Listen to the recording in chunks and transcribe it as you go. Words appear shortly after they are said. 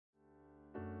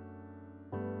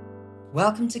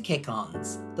Welcome to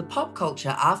Kick-Ons, the pop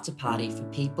culture after party for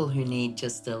people who need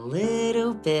just a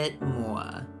little bit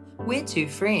more. We're two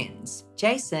friends,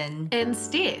 Jason and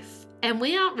Steph, and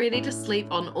we aren't ready to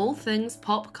sleep on all things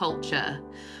pop culture.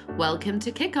 Welcome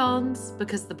to Kick-Ons,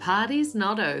 because the party's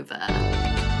not over.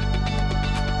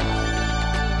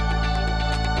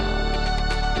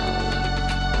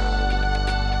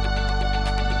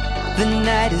 The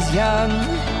night is young,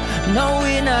 no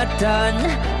we're not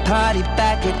done. Party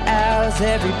back at ours,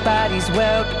 everybody's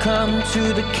welcome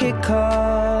to the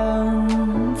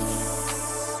Kick-Ons.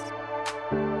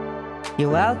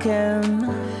 You're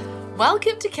welcome.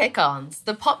 Welcome to Kick-Ons,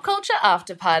 the pop culture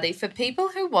after party for people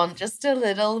who want just a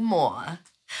little more.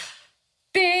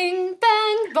 Bing,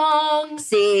 bang, bong.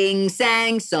 Sing,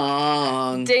 sang,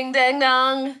 song. Ding, dang,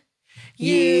 dong.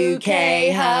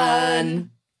 UK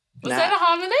hun. Was that a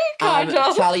harmony? Kind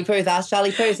of. Charlie Puth, ask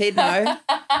Charlie Puth, he'd know.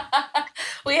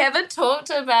 We haven't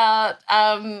talked about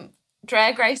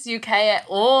Drag Race UK at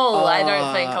all, I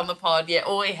don't think, on the pod yet.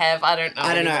 Or we have, I don't know.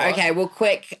 I don't know. Okay, well,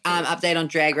 quick update on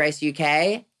Drag Race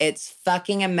UK. It's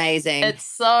fucking amazing. It's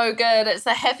so good. It's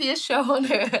the happiest show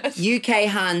on earth. UK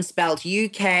hun, spelt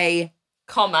UK,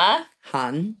 comma,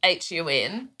 hun,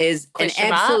 HUN, is an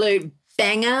absolute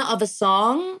banger of a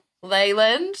song.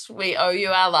 Leyland, we owe you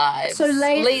our lives. So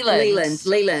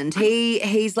Leland.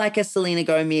 He's like a Selena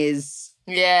Gomez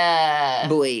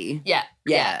boy. Yeah.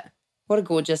 What a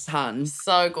gorgeous hun.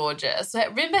 So gorgeous.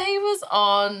 Remember he was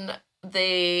on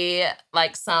the,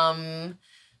 some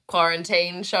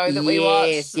quarantine show that we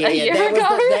watched a year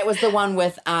ago? That was the one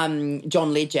with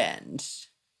John Legend.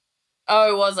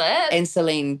 Oh, was it? And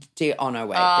Celine Dion. Oh, no,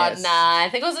 wait. Nah, I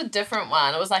think it was a different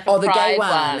one. It was like a the Pride gay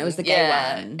one. It was the gay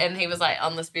one. And he was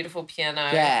on this beautiful piano.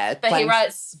 Yeah. But he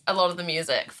writes a lot of the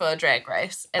music for Drag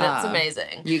Race, and it's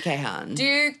amazing. UK hun. Do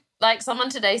you, someone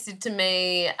today said to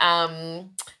me,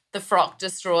 the Frock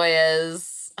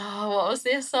Destroyers, what was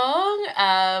their song?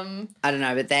 I don't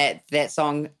know, but that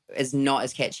song is not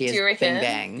as catchy as Bing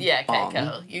Bang. Yeah, okay,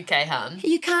 cool. UK hun.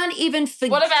 You can't even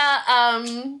forget. What about,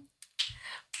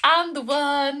 I'm the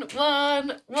one.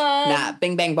 Nah,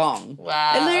 Bing Bang Bong.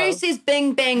 Wow. It literally says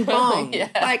Bing Bang Bong.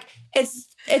 Yeah. It's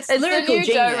lyrical the new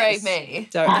genius. Do-Re Me.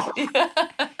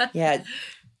 Yeah.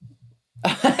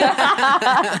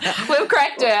 We've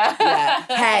cracked her. Yeah.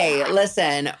 Hey,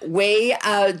 listen, we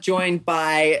are joined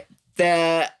by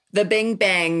the Bing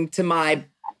Bang to my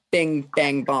Bing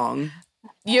Bang Bong.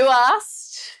 You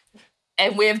asked,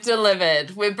 and we've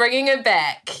delivered. We're bringing it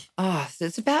back. Oh,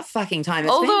 it's about fucking time.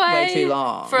 It's all been the way way too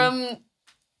long. From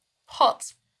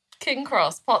Potts Point.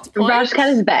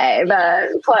 Rushcutters Bay, but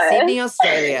close. Sydney,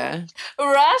 Australia.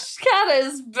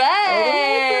 Rushcutters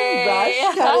Bay.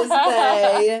 Rushcutters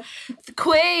Bay. The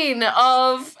queen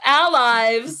of our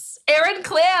lives, Erin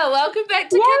Claire. Welcome back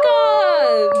to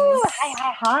Kick-Ons.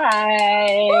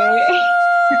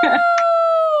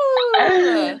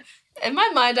 Hi. In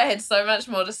my mind, I had so much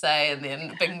more to say, and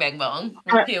then bing, bang, bong.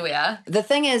 Here we are. The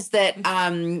thing is that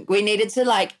we needed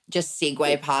to, just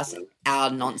segue past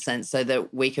our nonsense so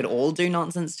that we could all do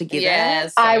nonsense together. Yeah,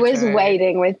 so I was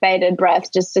waiting with bated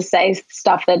breath just to say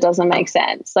stuff that doesn't make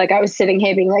sense. I was sitting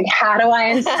here being like, how do I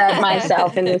insert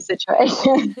myself in this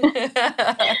situation?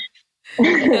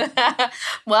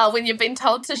 Well, when you've been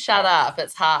told to shut up,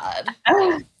 it's hard.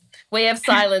 We have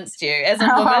silenced you. As a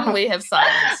woman, we have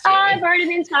silenced you. I've already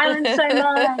been silenced so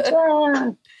much.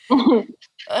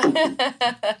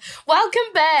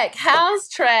 Welcome back. How's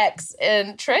Tracks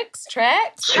and Tricks?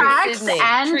 Tricks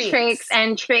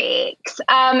and Tricks.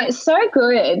 So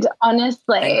good,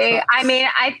 honestly. I mean,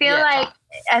 I feel like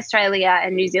Australia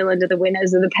and New Zealand are the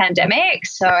winners of the pandemic.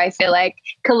 So I feel like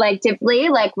collectively,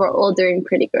 we're all doing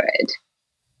pretty good.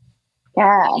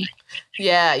 Yeah.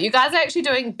 Yeah, you guys are actually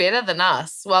doing better than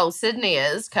us. Well, Sydney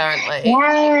is currently.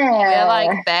 Yeah.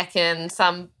 We're back in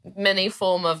some mini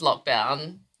form of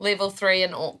lockdown. Level 3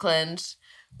 in Auckland,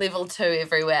 level 2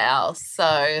 everywhere else. So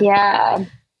yeah.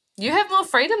 You have more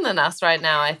freedom than us right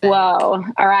now, I think. Whoa.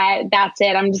 All right, that's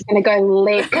it. I'm just going to go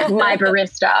lick my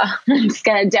barista. I'm just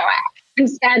going to do it. Do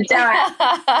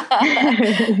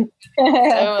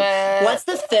it. What's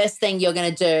the first thing you're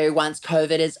going to do once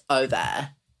COVID is over?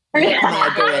 My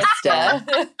barista.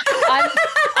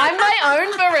 I'm my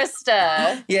own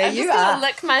barista. Yeah, I'm you just gonna are.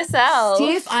 lick myself.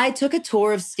 Steph, I took a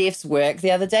tour of Steph's work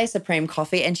the other day, Supreme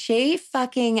Coffee, and she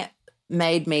fucking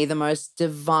made me the most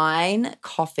divine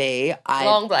coffee.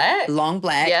 Long black.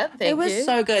 Yeah, thank it was you.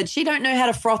 so good. She don't know how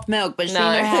to froth milk, but she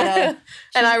know how to.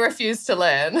 And I refuse to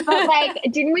learn. But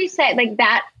didn't we say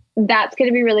that that's going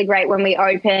to be really great when we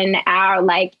open our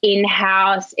like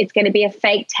in-house. It's going to be a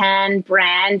fake tan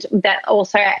brand that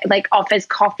also like offers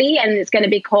coffee, and it's going to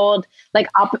be called like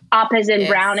Uppers and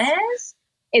Browners.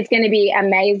 It's going to be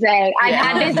amazing. I've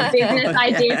had this business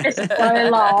idea for so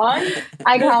long.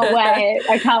 I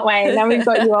can't wait. Now we've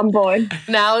got you on board.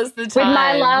 Now is the time. With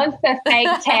my love for fake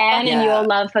tan and your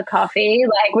love for coffee,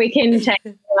 like we can change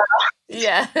it.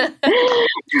 Yeah.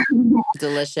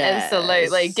 Delicious.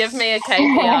 Absolutely. Give me a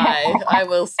KPI. I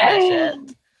will smash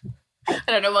it. I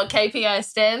don't know what KPI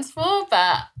stands for,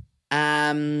 but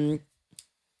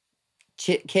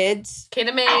kids.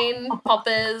 Ketamine,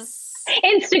 poppers.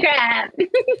 Instagram.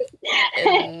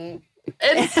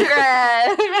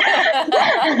 Instagram.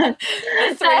 The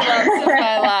 3 months of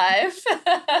my life.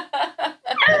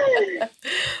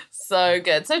 So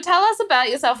good. So tell us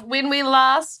about yourself. When we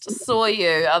last saw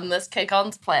you on this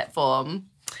Kick-Ons platform,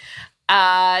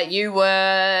 you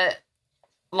were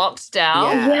locked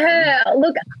down. Yeah.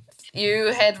 Look,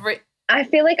 you had... I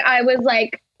feel like I was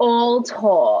like all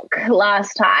talk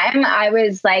last time. I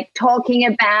was like talking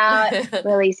about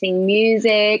releasing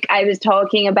music. I was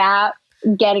talking about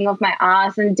getting off my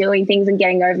ass and doing things and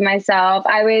getting over myself.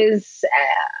 I was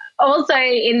also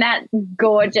in that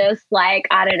gorgeous, like,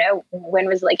 I don't know, when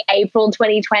was like April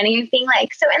 2020, being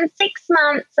like, so in 6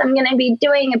 months, I'm going to be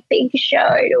doing a big show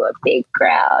to a big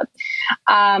crowd.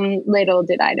 Little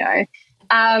did I know.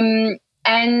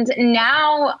 And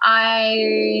now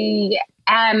I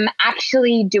am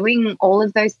actually doing all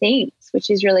of those things, which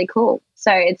is really cool.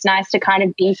 So it's nice to kind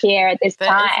of be here at this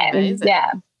time.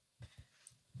 Yeah.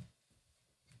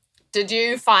 Did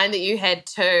you find that you had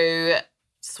to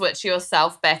switch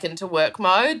yourself back into work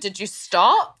mode? Did you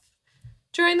stop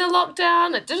during the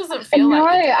lockdown? It doesn't feel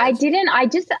like you did. No, I didn't.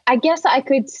 I guess I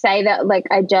could say that like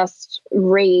I just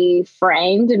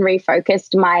reframed and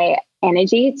refocused my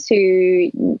energy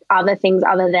to other things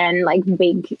other than like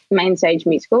big main stage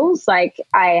musicals. Like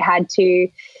I had to,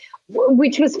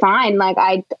 which was fine. Like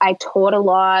I taught a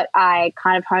lot. I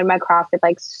kind of honed my craft with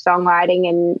like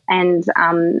songwriting and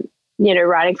you know,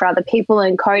 writing for other people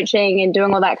and coaching and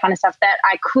doing all that kind of stuff that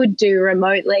I could do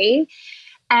remotely.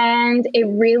 And it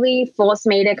really forced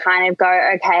me to kind of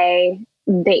go, okay,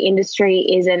 the industry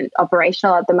isn't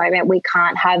operational at the moment. We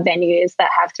can't have venues that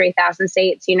have 3,000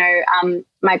 seats. You know,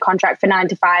 my contract for 9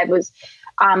 to 5 was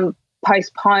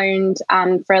postponed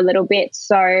for a little bit.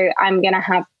 So I'm going to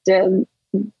have to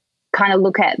kind of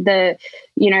look at the,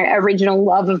 you know, original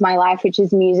love of my life, which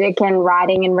is music and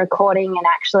writing and recording, and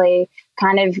actually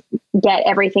kind of get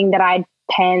everything that I'd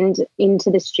penned into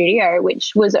the studio,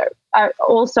 which was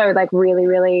also like really,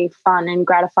 really fun and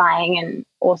gratifying and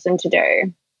awesome to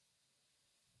do.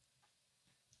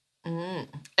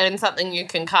 And something you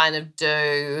can kind of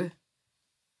do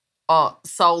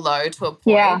solo to a point.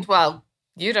 Yeah. Well,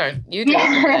 you do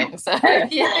everything. So,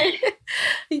 yeah.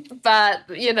 But,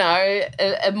 you know,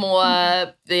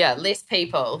 less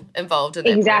people involved in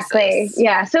that Exactly. process.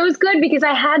 Yeah. So it was good because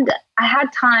I had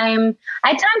time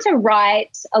to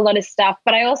write a lot of stuff,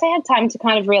 but I also had time to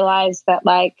kind of realize that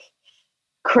like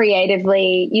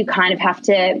creatively you kind of have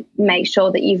to make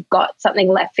sure that you've got something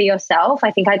left for yourself. I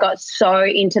think I got so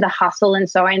into the hustle and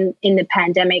so in the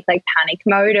pandemic, like panic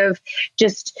mode of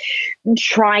just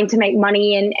trying to make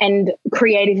money and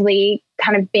creatively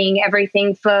kind of being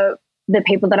everything for the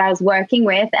people that I was working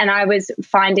with. And I was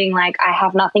finding like I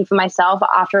have nothing for myself.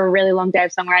 After a really long day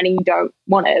of songwriting, you don't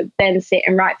want to then sit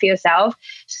and write for yourself.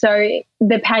 So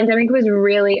the pandemic was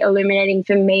really illuminating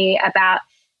for me about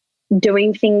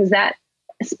doing things that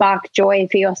spark joy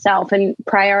for yourself and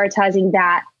prioritizing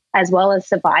that as well as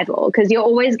survival, because you're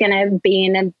always going to be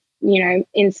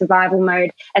in survival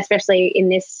mode, especially in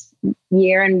this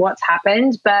year and what's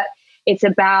happened. But it's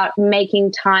about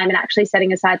making time and actually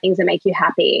setting aside things that make you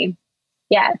happy.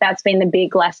 Yeah, that's been the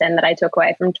big lesson that I took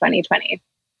away from 2020.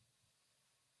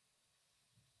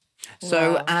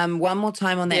 So one more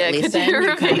time on that lesson. Could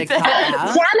you kind of cut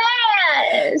out.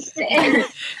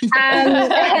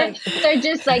 So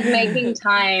just like making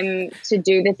time to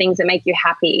do the things that make you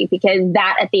happy, because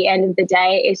that at the end of the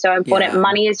day is so important.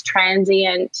 Money is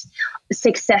transient.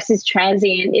 Success is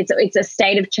transient. It's a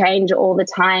state of change all the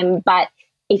time. But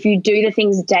if you do the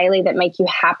things daily that make you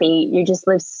happy, you just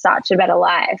live such a better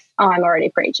life. Oh, I'm already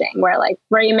preaching. We're like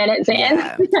 3 minutes in.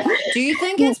 Yeah. Do you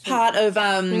think it's part of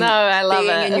No, I love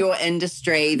being it. in your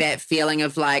industry, that feeling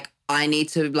of like, I need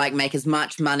to like make as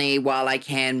much money while I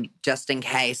can just in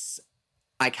case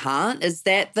I can't? Is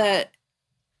that the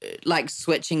like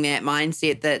switching that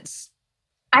mindset that's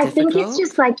I think it's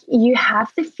just like you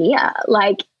have the fear.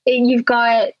 Like you've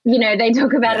got, you know, they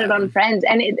talk about it on Friends,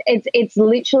 and it's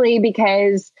literally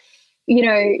because, you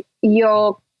know,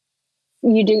 you're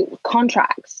you do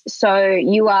contracts. So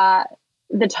you are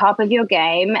the top of your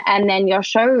game, and then your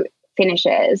show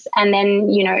finishes. And then,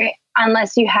 you know,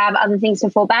 unless you have other things to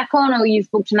fall back on, or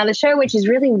you've booked another show, which is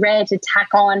really rare to tack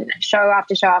on show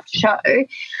after show after show,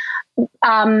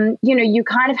 you know, you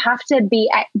kind of have to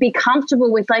be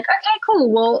comfortable with like, okay,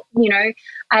 cool. Well, you know,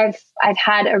 I've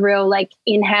had a real like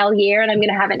inhale year, and I'm going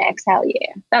to have an exhale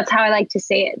year. That's how I like to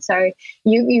see it. So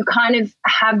you kind of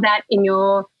have that in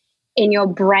your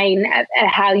brain at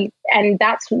how you, and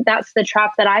that's the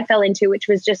trap that I fell into, which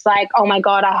was just like, oh my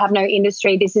God, I have no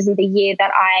industry. This isn't the year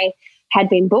that I had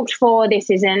been booked for. This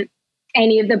isn't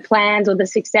any of the plans or the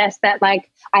success that like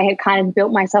I had kind of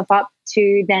built myself up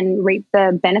to then reap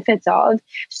the benefits of.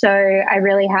 So I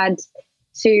really had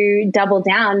to double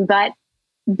down, but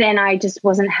then I just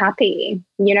wasn't happy,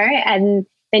 you know, and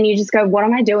then you just go, what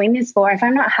am I doing this for? If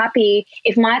I'm not happy,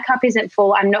 if my cup isn't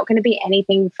full, I'm not going to be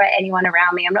anything for anyone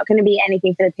around me. I'm not going to be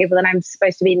anything for the people that I'm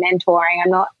supposed to be mentoring.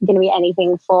 I'm not going to be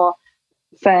anything for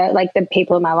like the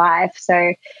people in my life.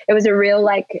 So it was a real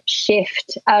like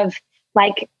shift of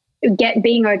like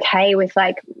being okay with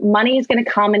like money is going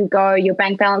to come and go. Your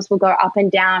bank balance will go up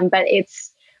and down, but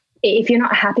if you're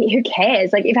not happy, who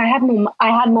cares? Like if I had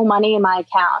more money in my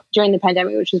account during the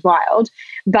pandemic, which was wild,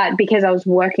 but because I was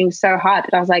working so hard,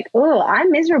 but I was like, oh,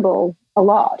 I'm miserable a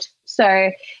lot.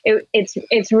 So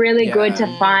it's really good to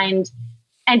find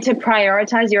and to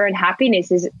prioritize your own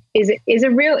happiness is a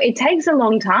real, it takes a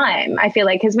long time. I feel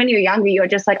like, because when you're younger, you're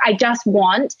just like, I just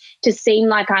want to seem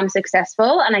like I'm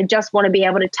successful, and I just want to be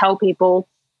able to tell people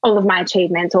all of my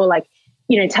achievements, or like,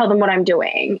 you know, tell them what I'm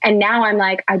doing. And now I'm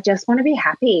like, I just want to be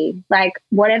happy. Like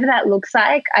whatever that looks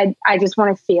like, I just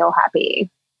want to feel happy.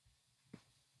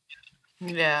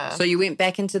 Yeah. So you went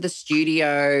back into the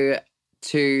studio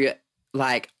to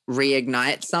like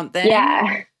reignite something?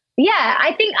 Yeah. Yeah.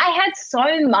 I think I had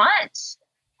so much.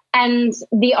 And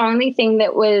the only thing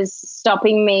that was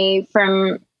stopping me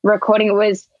from recording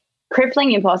was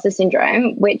crippling imposter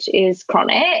syndrome, which is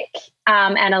chronic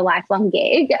and a lifelong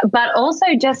gig, but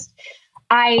also just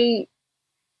I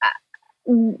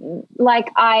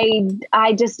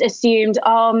just assumed,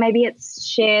 oh, maybe it's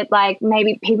shit, like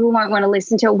maybe people won't want to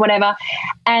listen to it, whatever.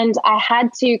 And I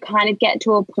had to kind of get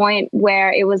to a point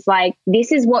where it was like,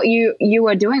 this is what you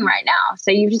are doing right now.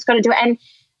 So you've just got to do it.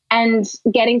 And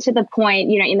getting to the point,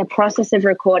 you know, in the process of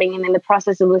recording and in the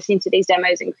process of listening to these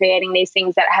demos and creating these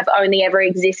things that have only ever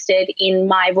existed in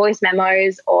my voice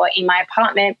memos or in my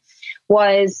apartment,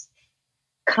 was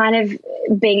kind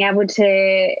of being able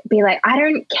to be like, I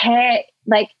don't care.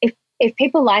 Like if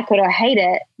people like it or hate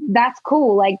it, that's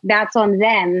cool. Like that's on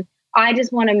them. I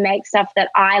just want to make stuff that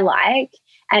I like.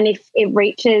 And if it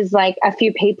reaches like a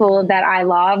few people that I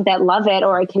love, that love it,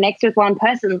 or it connects with one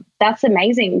person, that's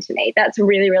amazing to me. That's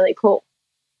really, really cool.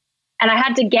 And I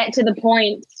had to get to the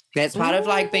point. That's part of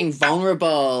like being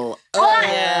vulnerable.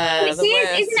 It is, isn't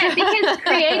it? Because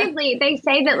creatively, they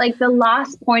say that like the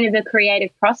last point of the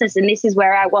creative process, and this is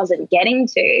where I wasn't getting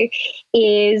to,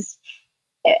 is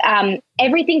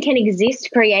everything can exist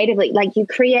creatively. Like you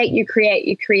create.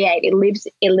 It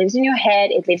lives in your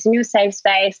head. It lives in your safe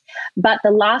space. But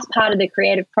the last part of the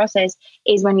creative process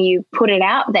is when you put it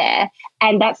out there,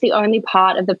 and that's the only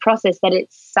part of the process that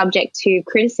it's subject to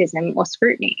criticism or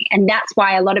scrutiny. And that's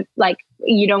why a lot of like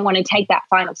you don't want to take that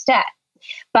final step.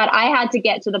 But I had to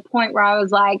get to the point where I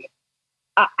was like,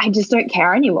 I just don't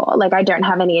care anymore. Like I don't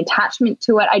have any attachment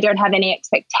to it. I don't have any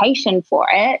expectation for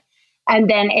it. And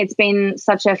then it's been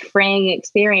such a freeing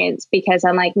experience, because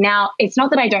I'm like, now it's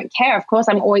not that I don't care. Of course,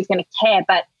 I'm always going to care,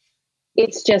 but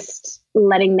it's just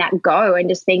letting that go and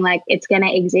just being like, it's going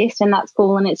to exist and that's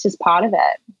cool. And it's just part of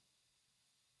it.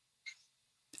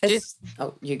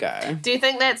 You go. Do you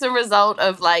think that's a result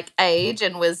of like age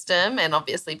and wisdom and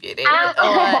obviously beauty?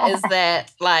 Or is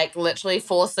that like literally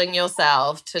forcing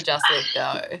yourself to just let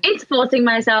go? It's forcing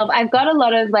myself. I've got a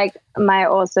lot of like my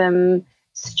awesome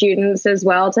students as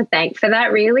well to thank for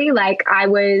that, really. Like I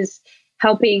was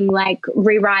helping like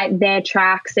rewrite their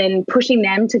tracks and pushing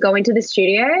them to go into the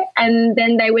studio, and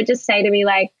then they would just say to me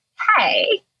like,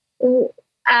 hey,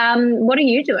 what are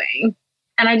you doing?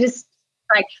 And I just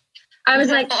like, I was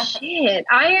like, shit,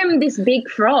 I am this big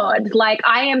fraud. Like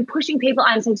I am pushing people.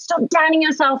 I'm saying, stop doubting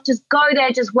yourself, just go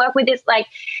there, just work with this. Like,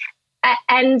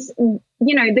 and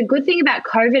you know, the good thing about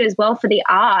COVID as well for the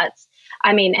arts,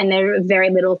 I mean, and there are very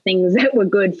little things that were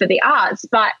good for the arts,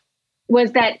 but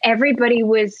was that everybody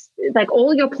was like,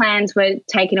 all your plans were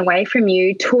taken away from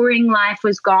you. Touring life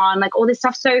was gone, like all this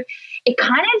stuff. So it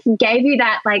kind of gave you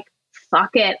that like,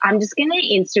 fuck it, I'm just going to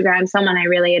Instagram someone I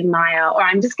really admire, or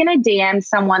I'm just going to DM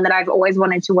someone that I've always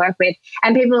wanted to work with.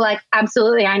 And people are like,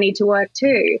 absolutely, I need to work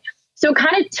too. So it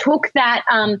kind of took that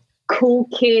cool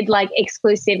kid like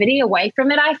exclusivity away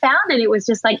from it, I found. And it was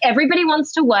just like everybody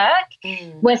wants to work.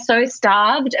 We're so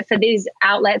starved for these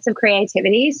outlets of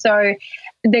creativity. So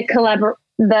the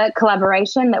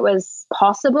collaboration that was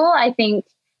possible, I think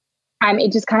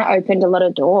it just kind of opened a lot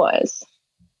of doors.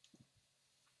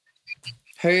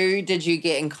 Who did you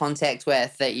get in contact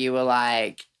with that you were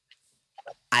like,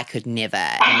 I could never?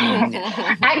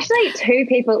 Actually, two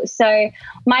people. So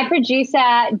my producer,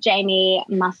 Jamie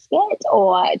Muscat,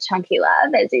 or Chunky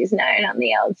Love, as he's known on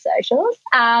the old socials,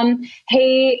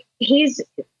 he's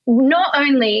not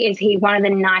only is he one of the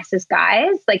nicest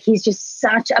guys, like he's just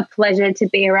such a pleasure to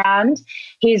be around.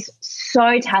 He's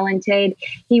so talented.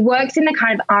 He works in the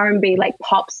kind of R&B like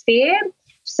pop sphere.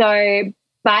 So,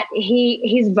 but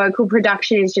his vocal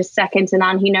production is just second to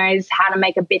none. He knows how to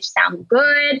make a bitch sound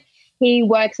good. He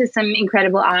works with some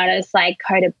incredible artists like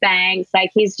Coda Banks. Like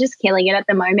he's just killing it at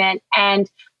the moment. And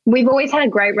we've always had a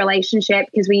great relationship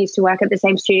because we used to work at the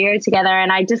same studio together.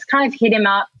 And I just kind of hit him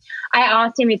up. I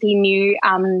asked him if he knew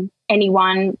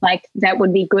anyone like that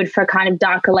would be good for kind of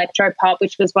dark electro pop,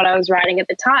 which was what I was writing at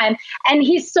the time. And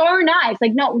he's so nice.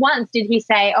 Like not once did he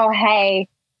say, oh, hey,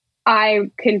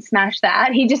 I can smash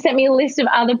that. He just sent me a list of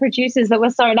other producers that were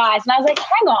so nice. And I was like,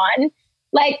 hang on.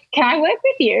 Like, can I work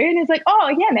with you? And he's like, oh,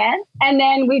 yeah, man. And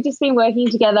then we've just been working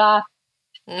together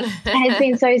and it's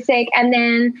been so sick. And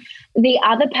then the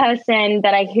other person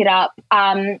that I hit up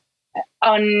on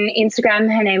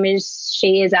Instagram,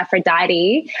 she is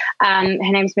Aphrodite. Her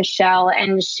name's Michelle,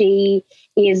 and she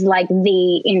is like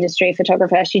the industry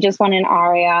photographer. She just won an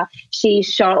ARIA. She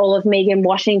shot all of Megan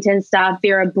Washington stuff,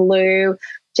 Vera Blue,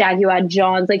 Jaguar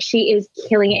Johns. Like she is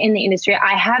killing it in the industry.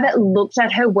 I haven't looked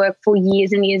at her work for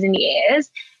years and years and years.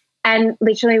 And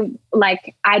literally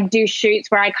like I do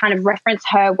shoots where I kind of reference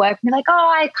her work and be like, oh,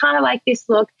 I kind of like this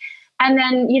look. And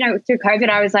then, you know, through COVID,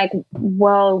 I was like,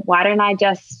 well, why don't I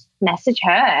just message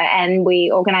her? And we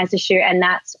organized a shoot, and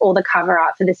that's all the cover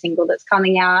art for the single that's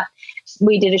coming out.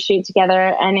 We did a shoot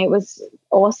together and it was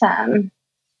awesome.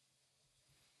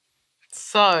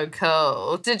 So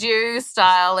cool. Did you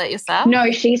style it yourself?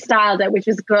 No, she styled it, which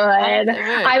was good.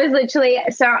 I was literally,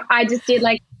 so I just did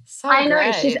like, so I know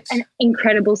great. She's an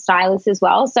incredible stylist as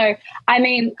well. So, I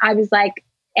mean, I was like,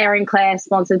 Erin Claire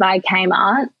sponsored by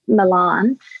Kmart,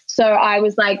 Milan. So I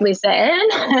was like, listen,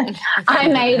 I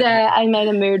made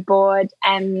a mood board,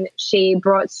 and she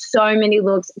brought so many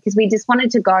looks because we just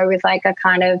wanted to go with like a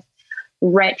kind of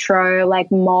retro, like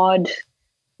mod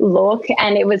look,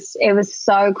 and it was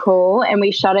so cool. And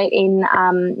we shot it in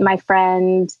my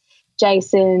friend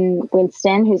Jason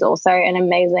Winston, who's also an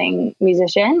amazing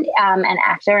musician, an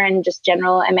actor, and just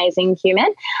general amazing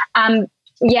human.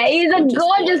 Yeah, he's a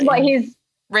gorgeous boy. He's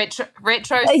retro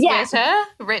sweater,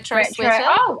 retro sweater.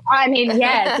 Oh, I mean,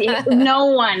 yes, no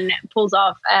one pulls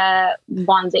off a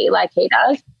onesie like he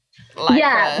does. But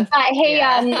he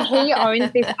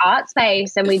owns this art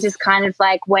space, and we just kind of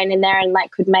like went in there and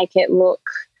like could make it look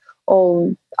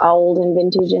all old and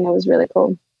vintage, and it was really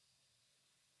cool.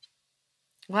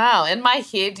 Wow! In my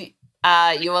head,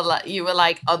 you were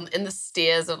like in the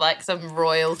stairs of like some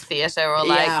royal theatre or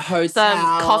like some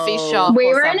coffee shop. We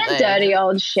were in a dirty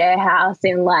old share house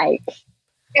in like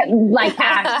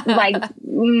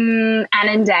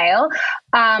Annandale.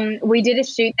 We did a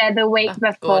shoot there the week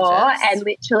before, gorgeous. And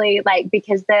literally like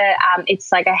because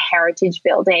it's like a heritage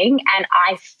building, and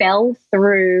I fell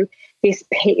through this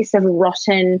piece of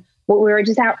rotten. We were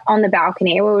just out on the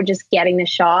balcony. We were just getting the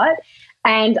shot,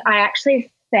 and I actually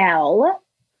fell.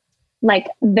 Like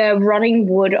the rotting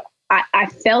wood, I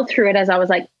fell through it as I was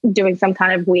like doing some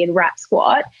kind of weird rap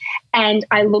squat, and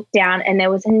I looked down and there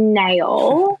was a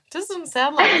nail. Doesn't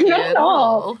sound like you at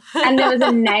all. And there was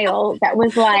a nail that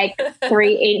was like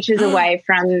 3 inches away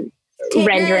from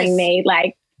rendering me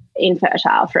like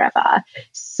infertile forever.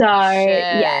 So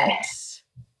yeah.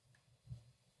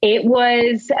 It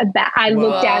was I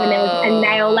looked down and there was a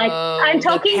nail. Like I'm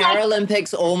talking the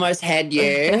Paralympics almost had you.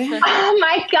 Oh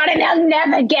my God, and I'll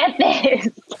never get this.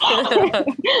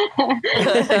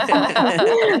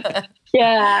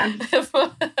 Yeah.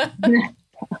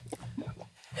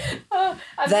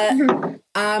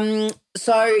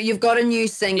 So you've got a new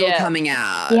single coming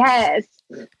out. Yes.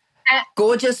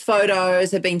 Gorgeous photos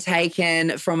have been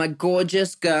taken from a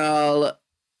gorgeous girl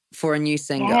for a new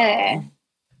single. Yeah.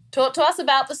 Talk to us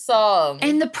about the song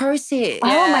and the process.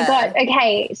 Oh my God.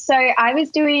 Okay. So I was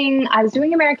doing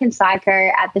American Psycho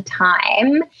at the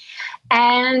time,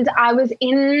 and I was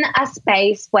in a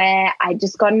space where I'd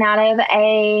just gotten out of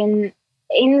an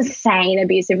insane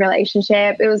abusive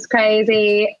relationship. It was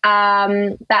crazy.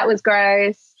 That was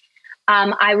gross.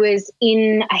 I was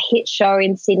in a hit show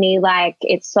in Sydney, like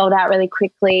it sold out really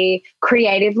quickly.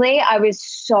 Creatively, I was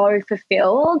so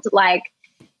fulfilled. Like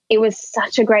it was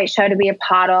such a great show to be a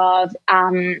part of.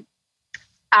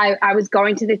 I was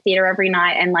going to the theater every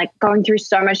night and like going through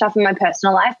so much stuff in my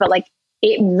personal life, but like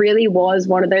it really was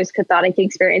one of those cathartic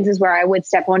experiences where I would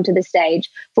step onto the stage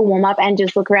for warm up and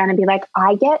just look around and be like,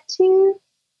 I get to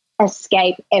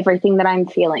escape everything that I'm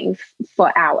feeling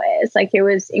for hours. Like it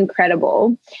was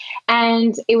incredible.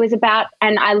 And it was about,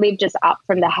 and I lived just up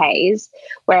from the Haze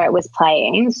where it was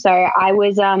playing. So I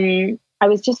was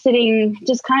just sitting,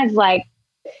 just kind of like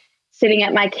sitting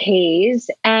at my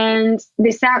keys, and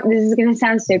this is going to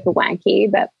sound super wanky,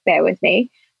 but bear with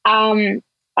me.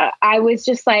 I was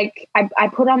just like, I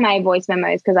put on my voice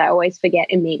memos because I always forget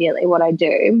immediately what I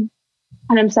do.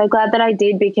 And I'm so glad that I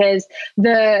did, because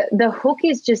the hook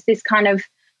is just this kind of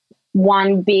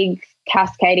one big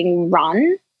cascading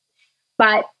run,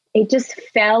 but it just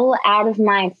fell out of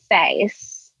my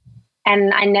face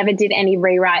and I never did any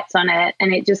rewrites on it.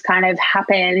 And it just kind of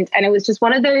happened. And it was just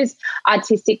one of those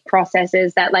artistic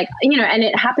processes that, like, you know, and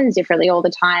it happens differently all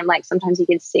the time. Like sometimes you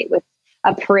can sit with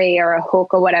a pre or a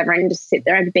hook or whatever and just sit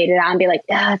there and beat it out and be like,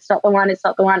 it's not the one, it's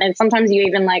not the one. And sometimes you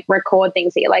even like record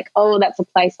things that you're like, oh, that's a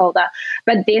placeholder.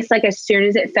 But this, like, as soon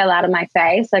as it fell out of my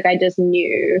face, like I just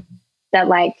knew that,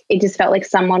 like, it just felt like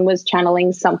someone was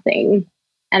channeling something,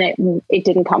 and it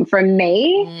didn't come from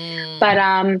me. But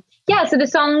yeah, so the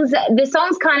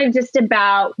song's kind of just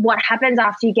about what happens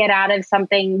after you get out of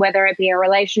something, whether it be a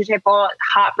relationship or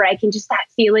heartbreak, and just that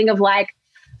feeling of like,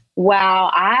 wow,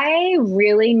 I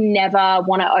really never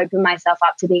want to open myself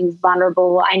up to being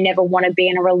vulnerable. I never want to be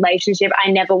in a relationship. I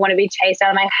never want to be chased out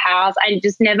of my house. I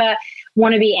just never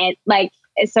want to be like,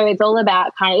 so it's all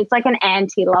about kind of, it's like an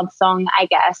anti-love song, I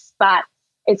guess, but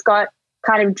it's got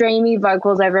kind of dreamy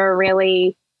vocals over a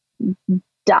really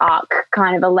dark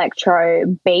kind of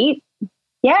electro beat.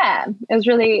 Yeah,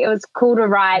 it was cool to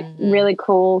write, really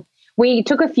cool. We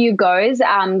took a few goes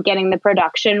getting the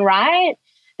production right.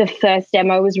 The first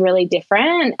demo was really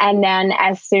different. And then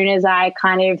as soon as I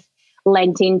kind of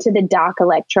lent into the dark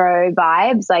electro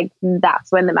vibes, like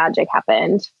that's when the magic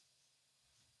happened.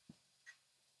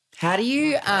 How do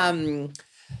you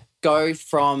go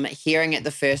from hearing it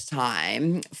the first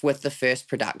time with the first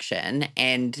production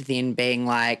and then being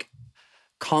like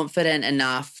confident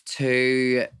enough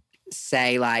to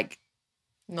say like,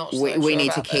 we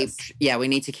need to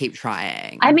keep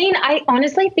trying? I mean, I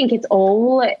honestly think it's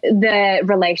all the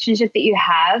relationship that you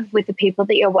have with the people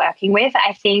that you're working with.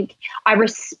 I think I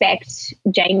respect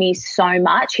Jamie so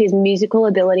much. His musical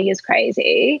ability is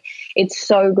crazy. It's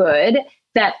so good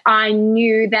that I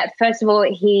knew that, first of all,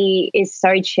 he is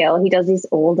so chill. He does this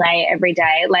all day, every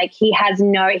day. Like he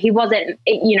wasn't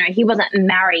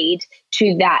married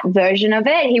to that version of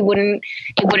it. It wouldn't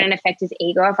affect his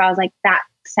ego if I was like, that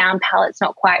sound palette's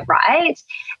not quite right.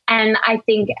 And I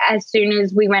think as soon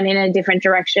as we went in a different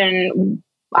direction,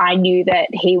 I knew that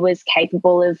he was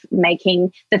capable of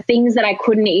making the things that I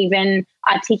couldn't even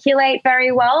articulate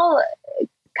very well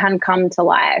can come to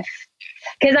life.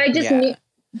 Because I just knew.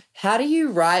 How do you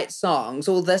write songs,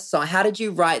 or this song? How did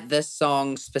you write this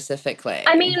song specifically?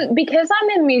 I mean, because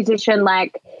I'm a musician,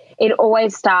 like it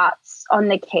always starts on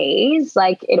the keys.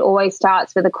 Like it always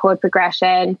starts with a chord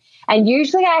progression. And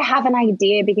usually I have an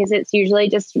idea because it's usually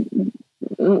just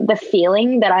the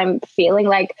feeling that I'm feeling.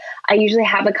 Like I usually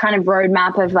have a kind of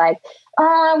roadmap of like,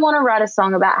 oh, I want to write a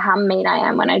song about how mean I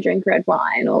am when I drink red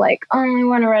wine, or like, oh, I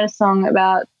want to write a song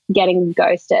about getting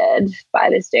ghosted by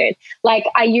this dude. Like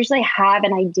I usually have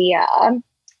an idea.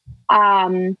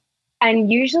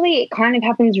 And usually it kind of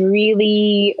happens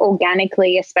really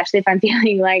organically, especially if I'm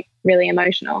feeling like really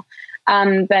emotional.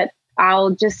 But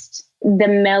the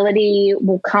melody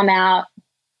will come out,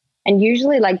 and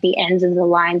usually like the ends of the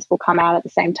lines will come out at the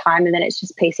same time, and then it's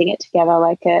just piecing it together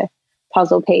like a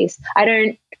puzzle piece.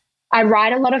 I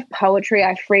write a lot of poetry,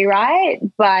 I free write,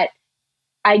 but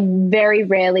I very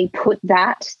rarely put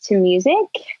that to music.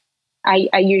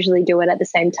 I usually do it at the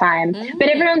same time. But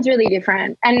everyone's really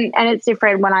different. And it's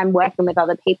different when I'm working with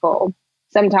other people.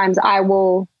 Sometimes I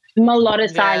will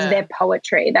melodicize their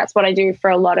poetry. That's what I do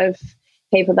for a lot of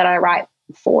people that I write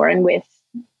for and with.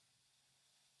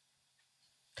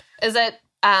 Is it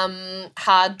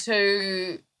hard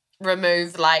to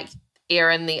remove like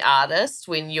Erin the artist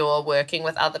when you're working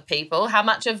with other people? How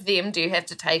much of them do you have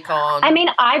to take on? I mean,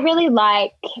 I really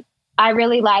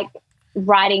like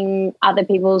writing other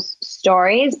people's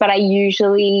stories, but I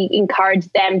usually encourage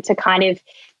them to kind of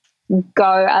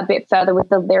go a bit further with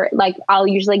the lyric. Like I'll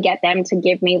usually get them to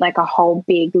give me like a whole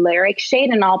big lyric sheet,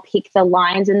 and I'll pick the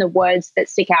lines and the words that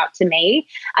stick out to me,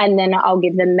 and then I'll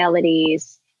give them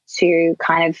melodies to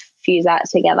kind of fuse that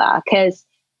together, because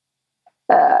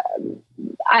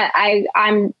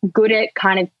I'm good at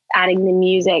kind of adding the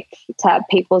music to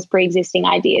people's pre-existing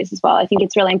ideas as well. I think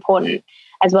it's really important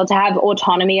as well to have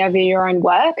autonomy over your own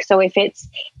work. So if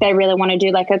they really want to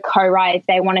do like a co-write, if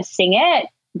they want to sing it,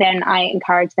 then I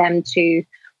encourage them to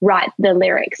write the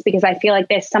lyrics, because I feel like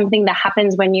there's something that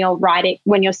happens when you're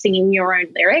singing your own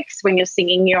lyrics, when you're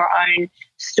singing your own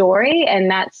story. And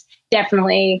that's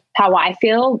definitely how I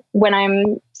feel when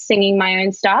I'm singing my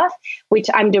own stuff, which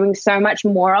I'm doing so much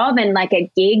more of. And like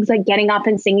at gigs, like getting up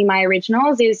and singing my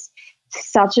originals is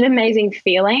such an amazing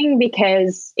feeling,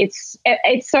 because it's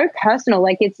so personal.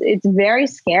 Like it's very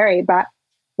scary, but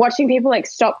watching people like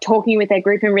stop talking with their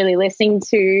group and really listening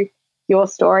to your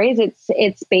stories,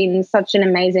 it's been such an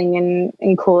amazing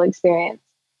and cool experience.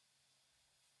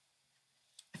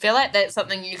 I feel like that's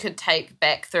something you could take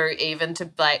back through even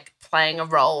to like playing a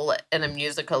role in a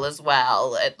musical as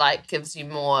well. It like gives you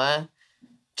more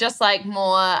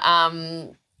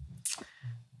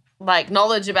like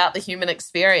knowledge about the human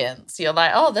experience. You're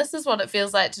like, oh, this is what it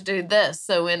feels like to do this.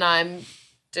 So when I'm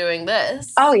doing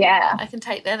this, oh yeah, I can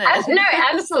take that in. No,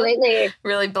 absolutely.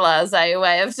 Really blasé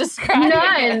way of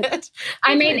describing it.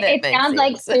 I mean, it sounds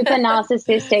like super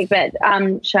narcissistic, but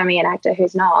show me an actor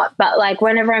who's not. But like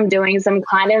whenever I'm doing some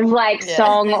kind of like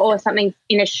song or something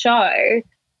in a show,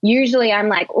 usually I'm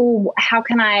like, oh, how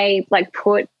can I like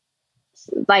put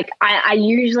like I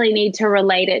usually need to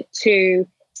relate it to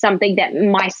something that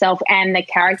myself and the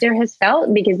character has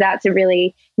felt, because that's a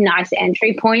really nice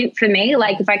entry point for me.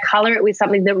 Like if I color it with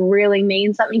something that really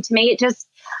means something to me,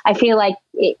 I feel like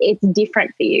it's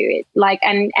different for you.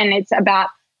 And it's about,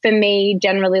 for me,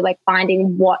 generally like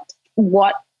finding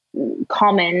what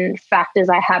common factors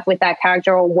I have with that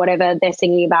character or whatever they're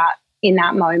singing about in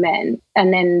that moment.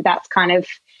 And then that's kind of,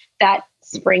 that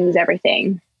springs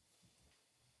everything.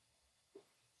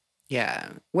 Yeah.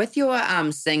 With your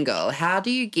single, how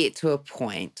do you get to a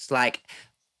point like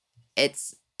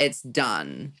it's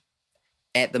done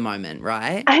at the moment,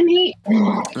 right? I mean,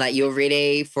 like you're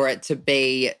ready for it to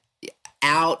be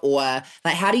out, or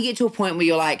like how do you get to a point where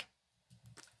you're like,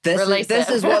 this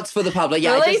is what's for the public.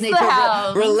 Yeah, I just need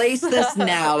to release this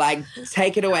now. Like,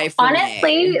 take it away from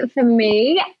Honestly, for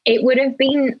me, I would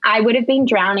have been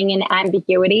drowning in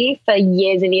ambiguity for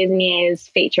years and years and years,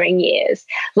 featuring years.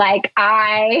 Like but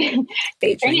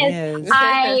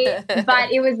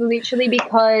it was literally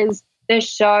because the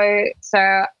show.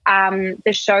 So,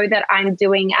 the show that I'm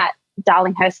doing at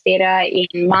Darlinghurst Theatre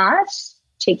in March,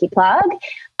 cheeky plug,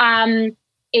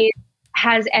 it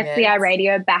has FBI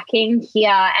radio backing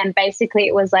here, and basically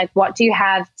it was like, what do you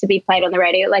have to be played on the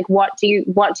radio? Like, what do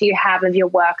you have of your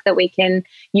work that we can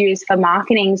use for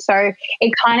marketing? So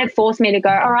it kind of forced me to go,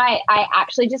 all right, I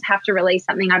actually just have to release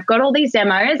something. I've got all these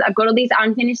demos, I've got all these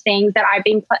unfinished things that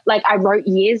I wrote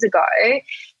years ago.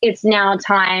 It's now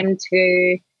time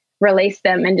to release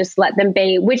them and just let them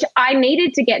be, which I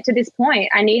needed to get to this point.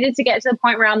 I needed to get to the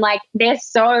point where I'm like,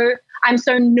 I'm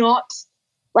so not,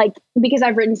 like, because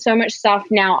I've written so much stuff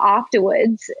now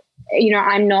afterwards,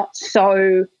 I'm not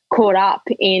so caught up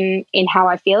in how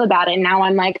I feel about it. Now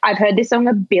I'm like, I've heard this song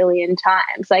 1 billion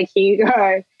times. Like, here you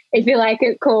go. If you like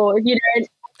it, cool. If you don't,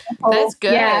 cool. That's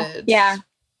good. Yeah.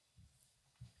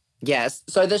 Yes.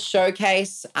 So the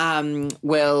showcase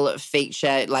will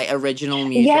feature like original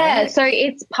music. Yeah. So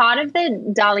it's part of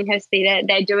the Darlinghurst Theatre.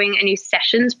 They're doing a new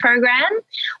sessions program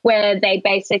where they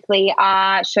basically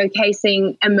are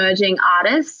showcasing emerging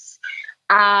artists,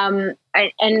 and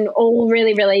all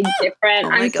really, really different.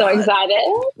 I'm so excited.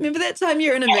 Remember that time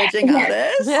you're an emerging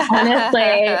artist?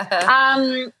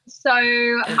 Honestly. So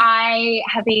I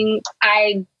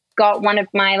got one of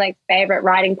my like favorite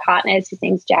writing partners. His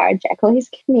name's Jared Jekyll. He's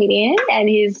a comedian, and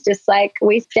he's just like,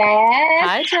 we stand.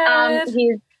 Hi, Jared.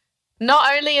 He's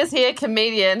not only is he a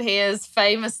comedian, he is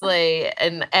famously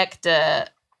an actor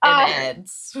in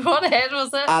ads. What ad was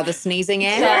it? The sneezing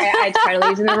ad. Sorry, I totally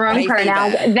used the wrong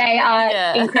pronouns. They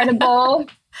are incredible.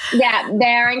 Yeah,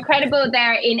 they're incredible.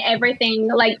 They're in everything.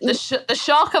 Like the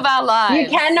shock of our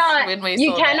lives. You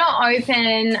cannot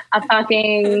open a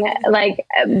fucking like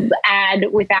ad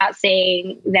without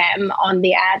seeing them on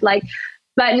the ad. Like,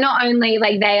 but not only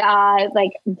like they are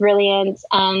like brilliant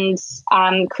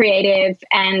and creative,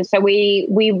 and so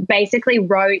we basically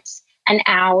wrote an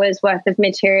hour's worth of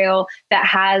material that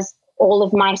has all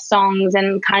of my songs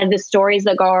and kind of the stories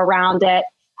that go around it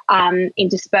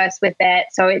interspersed with it.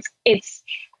 So it's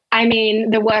I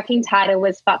mean, the working title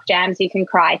was Fuck Jams You Can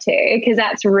Cry To, because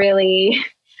that's really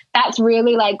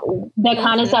like the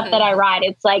kind of stuff that I write.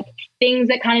 It's like things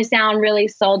that kind of sound really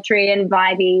sultry and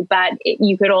vibey, but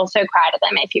you could also cry to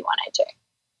them if you wanted to.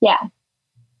 Yeah.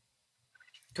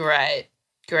 Great.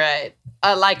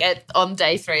 Like on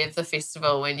day 3 of the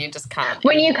festival when you just can't.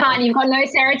 When you can't, you've got no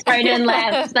serotonin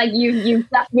left. Like you're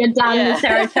done with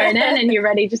serotonin and you're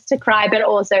ready just to cry, but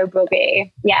also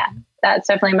boogie. Yeah, that's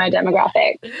definitely my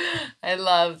demographic. I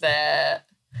love that.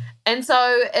 And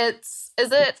so is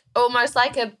it almost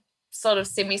like a sort of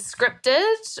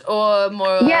semi-scripted or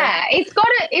more? Yeah, it's got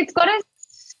a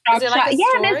structure. Like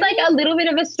there's like a little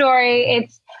bit of a story.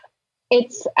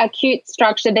 It's a cute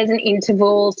structure. There's an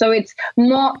interval, so it's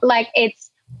more like it's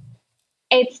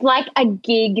like a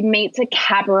gig meets a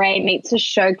cabaret meets a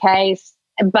showcase,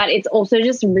 but it's also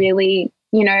just really,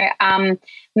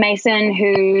 Mason,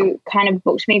 who kind of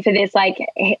booked me for this, like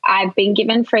I've been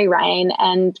given free rein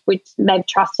and they've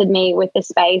trusted me with the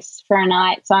space for a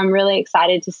night. So I'm really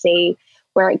excited to see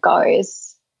where it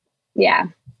goes. Yeah.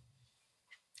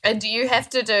 And do you have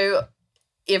to do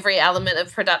every element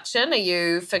of production? Are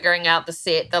you figuring out the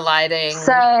set, the lighting,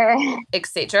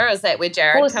 etc.? Is that where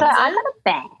Jared comes in? I've got a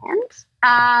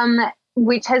band,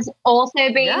 which has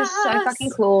also been so fucking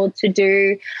cool to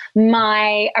do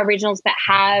my originals, but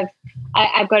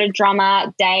I've got a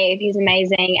drummer, Dave, he's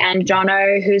amazing, and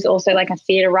Jono, who's also like a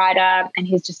theatre writer, and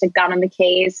he's just a gun on the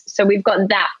keys. So we've got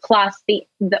that plus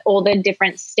all the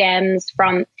different stems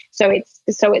from. So it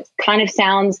kind of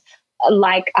sounds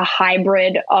like a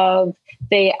hybrid of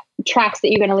the tracks that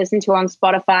you're going to listen to on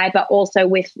Spotify, but also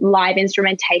with live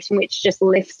instrumentation, which just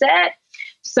lifts it.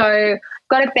 So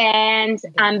got a band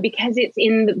because it's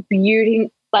in the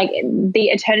beauty, like the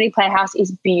Eternity Playhouse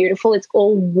is beautiful. It's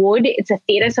all wood. It's a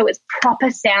theatre, so it's proper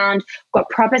sound,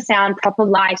 proper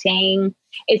lighting.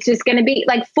 It's just going to be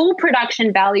like full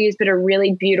production values, but a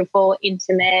really beautiful,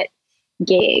 intimate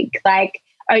gig. Like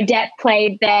Odette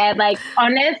played there. Like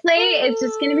honestly, it's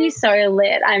just going to be so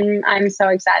lit. I'm so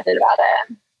excited about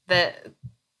it.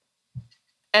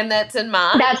 And that's in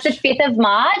March? That's the 5th of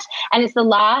March, and it's the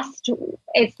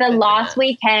last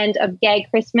weekend of Gay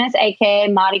Christmas, aka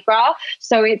Mardi Gras.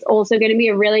 So it's also going to be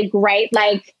a really great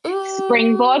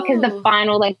springboard, because the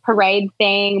final parade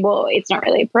thing, well, it's not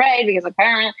really a parade because of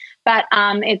parent, but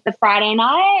it's the Friday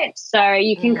night. So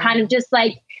you can kind of just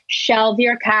shelve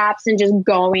your caps and just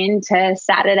go into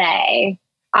Saturday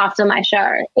after my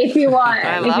show if you want.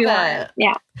 I love it.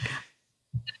 Yeah.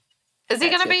 Is it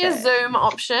going to be a Zoom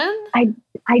option?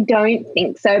 I don't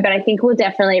think so, but I think we'll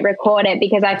definitely record it,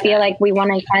 because I feel like we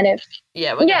want to kind of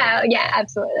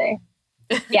absolutely.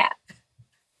 Yeah.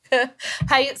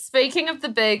 Hey, speaking of the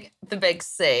big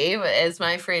C, as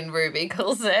my friend Ruby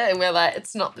calls it, and we're like,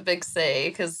 it's not the big C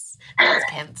because it's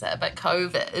cancer, but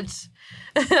COVID.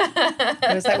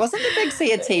 I was like, wasn't the big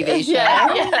C a TV show? Yeah.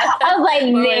 I was like,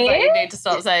 you need to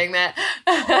stop saying that.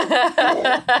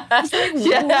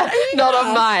 Not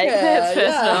on mic. That's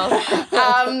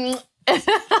personal.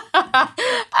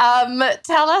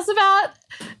 Tell us about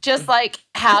just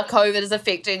how COVID is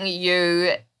affecting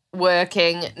you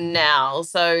working now.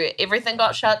 So everything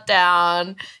got shut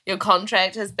down, your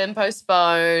contract has been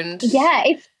postponed. Yeah,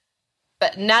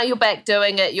 but now you're back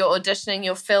doing it, you're auditioning,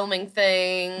 you're filming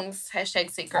things,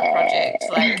 #secret project.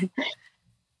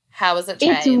 How has it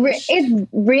changed? It's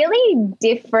really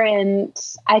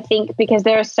different, I think, because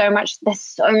there's so much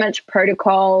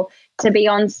protocol to be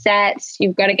on set.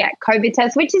 You've got to get COVID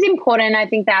tests, which is important. I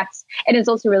think and it's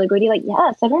also really good. You're like,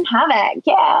 yes, I don't have it.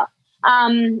 Yeah.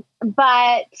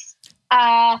 But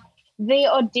the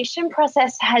audition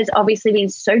process has obviously been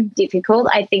so difficult,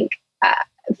 I think,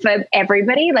 for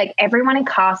everybody, everyone in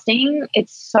casting.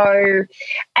 It's so,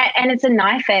 and it's a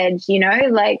knife edge,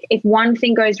 if one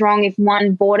thing goes wrong, if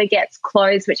one border gets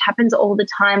closed, which happens all the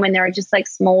time when there are just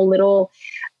small little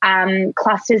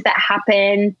clusters that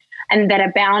happen and that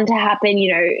are bound to happen,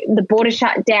 the border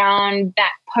shut down,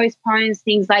 that postpones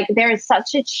things. There is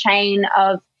such a chain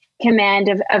of command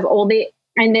of all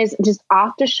and there's just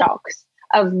aftershocks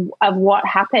of what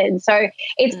happened. So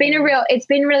it's been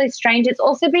really strange. It's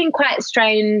also been quite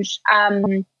strange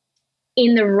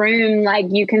in the room.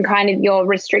 You can you're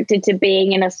restricted to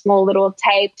being in a small little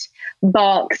taped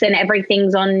box and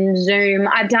everything's on Zoom.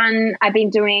 I've been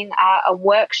doing a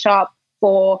workshop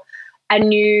for a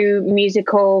new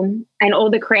musical, and all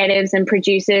the creatives and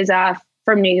producers are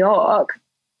from New York,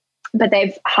 but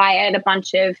they've hired a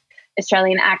bunch of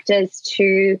Australian actors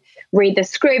to read the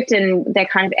script, and they're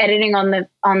kind of editing on the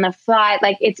fly.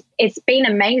 It's been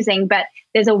amazing, but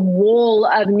there's a wall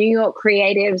of New York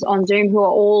creatives on Zoom who are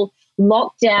all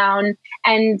lockdown.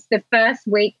 And the first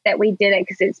week that we did it,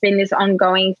 because it's been this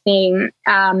ongoing thing,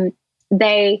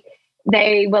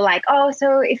 they were like, oh,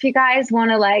 so if you guys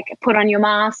want to like put on your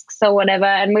masks or whatever,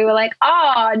 and we were like,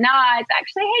 oh no, it's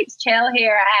actually heaps chill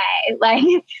here, hey. Like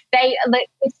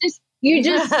it's just, you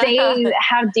just see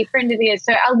how different it is.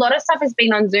 So a lot of stuff has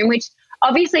been on Zoom, which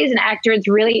obviously as an actor, it's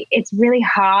really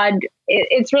hard.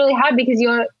 It's really hard because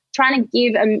you're trying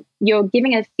to you're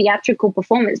giving a theatrical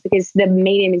performance because the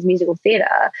medium is musical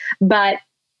theatre, but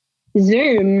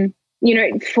Zoom, you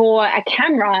know, for a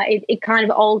camera, it kind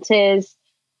of alters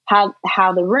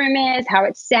how the room is, how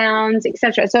it sounds,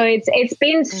 etc. So it's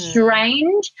been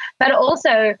strange, but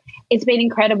also it's been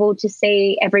incredible to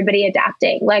see everybody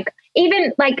adapting. Like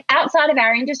even like outside of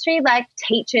our industry, like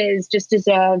teachers just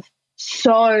deserve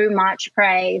so much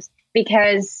praise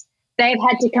because they've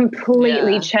had to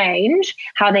completely change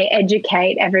how they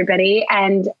educate everybody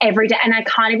and every day. And I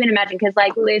can't even imagine because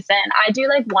like, listen, I do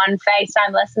like one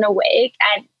FaceTime lesson a week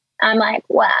and I'm like,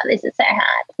 wow, this is so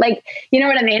hard. Like, you know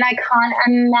what I mean? I can't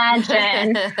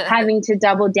imagine having to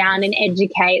double down and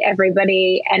educate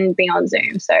everybody and be on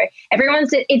Zoom. So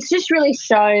it's just really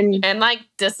shown. And like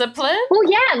discipline? Well,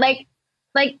 yeah, like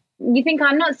you think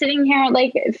I'm not sitting here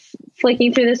like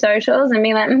flicking through the socials and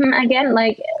being like, again,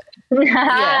 like,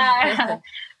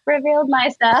 revealed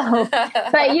myself.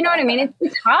 But you know what I mean?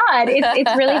 It's hard.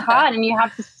 It's really hard and you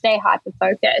have to stay hyper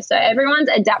focused. So everyone's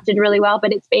adapted really well,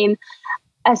 but it's been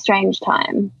a strange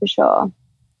time for sure.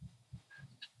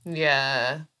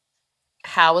 Yeah.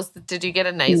 Did you get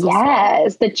a nasal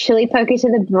Yes, the chili poker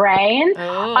to the brain.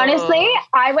 Oh. Honestly,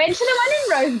 I went to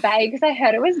the one in Rose Bay because I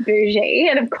heard it was bougie,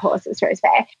 and of course it's Rose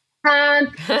Bay. And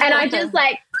I just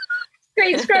like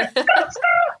screw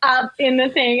up in the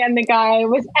thing, and the guy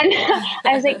was, and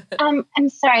I was like, I'm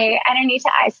sorry, I don't need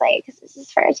to isolate because this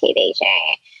is for a TV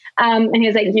show. And he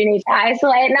was like, you need to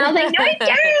isolate, and I was like, no,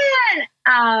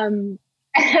 I don't.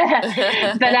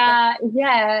 But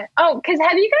yeah. Oh, because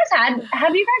have you guys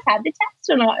had the test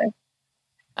or no?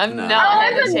 I've not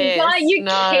had the test. God, you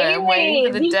I'm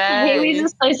waiting for the day. Kiwis are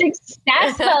so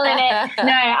successful in it.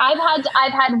 No,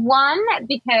 I've had one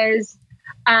because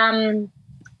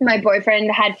my boyfriend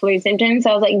had flu symptoms, so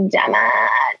I was like, damn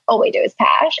it, all we do is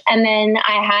cash. And then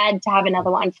I had to have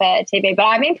another one for TB, but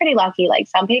I've been pretty lucky. Like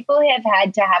some people have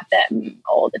had to have them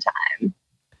all the time.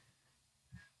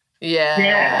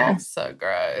 Yeah. So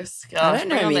gross. Gosh, I don't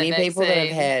know many people that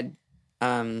have had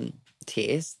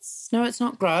tests. No, it's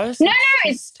not gross. No,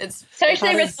 it's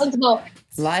socially responsible.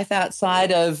 Life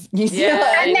outside of New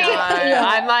Zealand.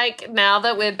 I'm like, now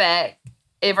that we're back,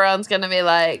 everyone's going to be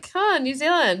like, oh, New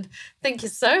Zealand, think you're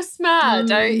so smart,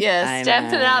 don't you?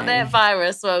 Stamping out that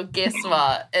virus. Well, guess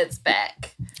what? It's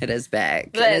back. It is back.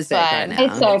 It is back right now.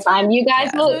 It's so fun. You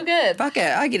guys look good. Fuck it.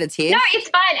 I get a test. No, it's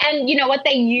fine. And you know what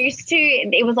they used to,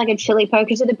 it was like a chili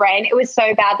poker to the brain. It was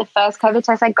so bad. The first COVID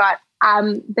test I got,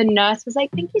 the nurse was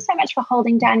like, thank you so much for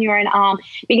holding down your own arm,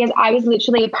 because I was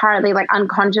literally apparently like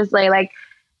unconsciously like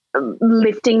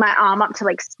lifting my arm up to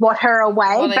like swat her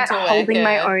away, but holding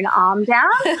my own arm down.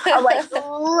 I'm like,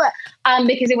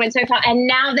 because it went so far. And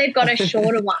now they've got a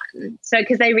shorter one. So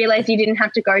because they realized you didn't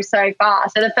have to go so far.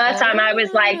 So the first time I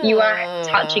was like, you are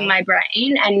touching my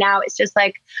brain. And now it's just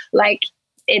like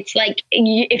it's like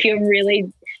if you're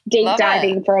really deep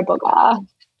diving for a booger.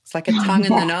 It's like a tongue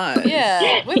in the nose.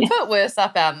 Yeah, we put worse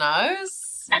up our nose.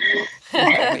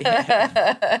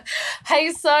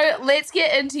 Hey, so let's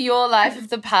get into your life of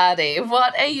the party.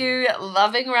 What are you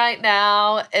loving right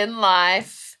now in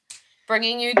life,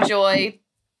 bringing you joy?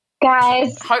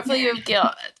 Guys, hopefully you've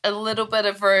got a little bit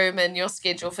of room in your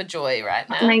schedule for joy right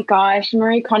now. Oh my gosh,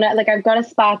 Marie Kondo, like I've got to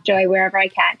spark joy wherever I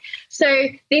can. So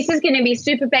this is going to be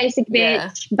super basic,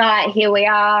 bitch, but here we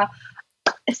are.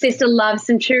 Sister loves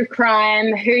some true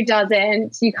crime. Who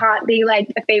doesn't? You can't be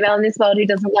like a female in this world who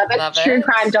doesn't love it. True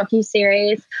crime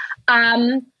docuseries.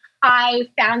 I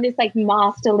found this like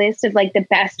master list of like the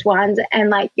best ones, and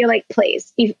like you're like,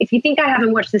 please, if you think I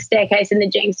haven't watched The Staircase and the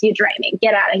Jinx, you're dreaming.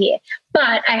 Get out of here.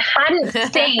 But I hadn't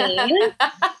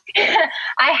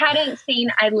seen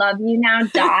I Love You Now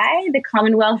Die, the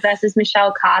Commonwealth versus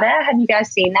Michelle Carter. Have you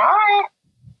guys seen that?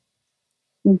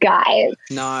 Guys.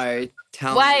 No.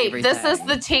 Wait, this is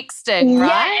the texting,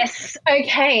 right? Yes.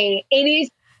 Okay. It is.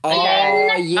 Oh,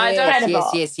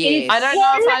 yes. Yes. I don't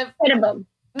know if I've. Incredible.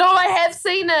 No, I have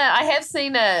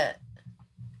seen it.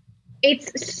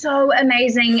 It's so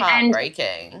amazing.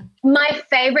 Heartbreaking. And my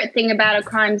favorite thing about a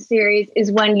crime series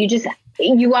is when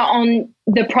you are on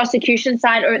the prosecution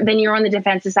side, or then you're on the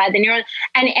defensive side, then you're on,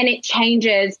 and it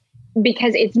changes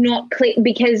because it's not clear,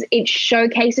 because it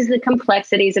showcases the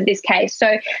complexities of this case.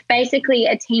 So basically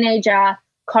a teenager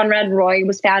Conrad Roy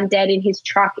was found dead in his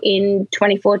truck in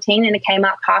 2014 in a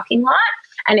Kmart parking lot,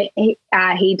 and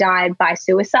he died by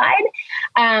suicide.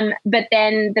 But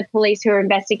then the police who were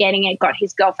investigating it got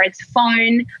his girlfriend's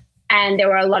phone, and there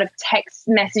were a lot of text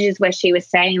messages where she was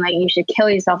saying, like, you should kill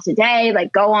yourself today,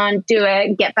 like, go on, do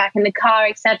it, get back in the car,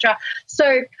 etc.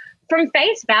 So from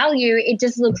face value, it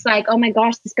just looks like, oh my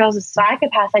gosh, this girl's a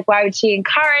psychopath. Like, why would she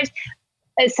encourage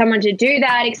someone to do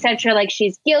that, etc.? Like,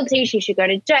 she's guilty, she should go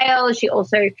to jail. She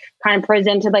also kind of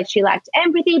presented like she lacked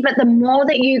empathy. But the more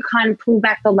that you kind of pull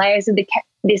back the layers of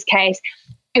this case,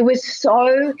 it was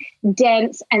so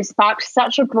dense and sparked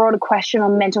such a broader question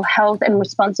on mental health and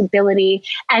responsibility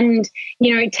and,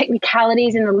 you know,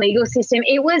 technicalities in the legal system.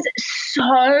 It was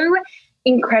so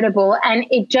incredible, and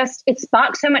it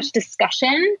sparked so much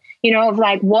discussion, you know, of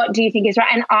like, what do you think is right?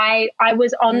 And I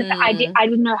was on I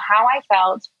didn't know how I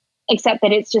felt, except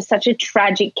that it's just such a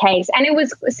tragic case, and it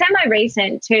was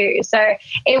semi-recent too. So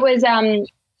it was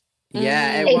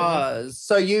it was.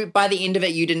 So you, by the end of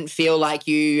it, you didn't feel like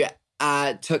you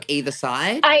took either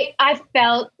side? I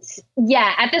felt,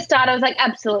 at the start I was like,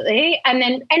 absolutely.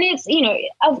 And it's, you know,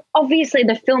 obviously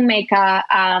the filmmaker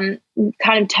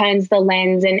kind of turns the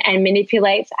lens and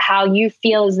manipulates how you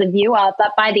feel as the viewer.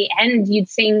 But by the end, you'd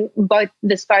seen both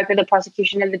the scope of the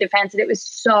prosecution and the defense, and it was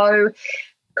so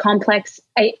complex.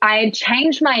 I had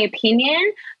changed my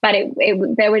opinion, but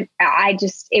I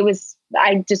just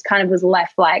kind of was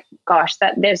left like, gosh,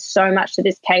 that there's so much to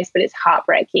this case, but it's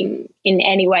heartbreaking in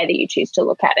any way that you choose to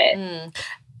look at it.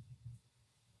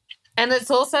 And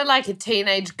it's also like a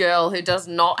teenage girl who does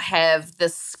not have the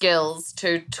skills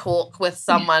to talk with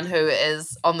someone who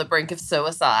is on the brink of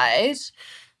suicide.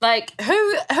 Like,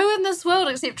 who in this world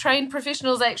except trained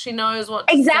professionals actually knows what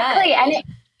to say?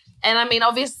 And I mean,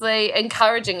 obviously,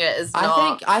 encouraging it is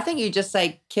not. I think you just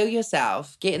say, kill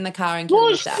yourself, get in the car and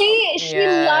kill yourself. She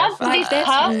loved this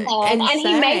person, and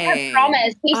he made her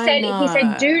promise. He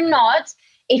said, do not.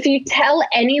 If you tell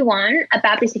anyone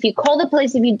about this, if you call the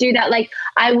police, if you do that, like,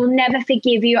 I will never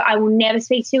forgive you. I will never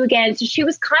speak to you again. So she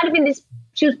was kind of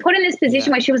she was put in this position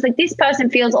where she was like, this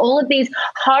person feels all of these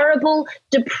horrible,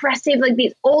 depressive, like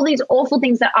all these awful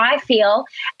things that I feel.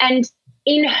 And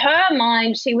in her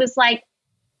mind, she was like,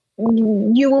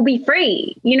 you will be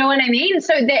free. You know what I mean?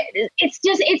 So that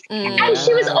and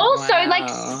she was also like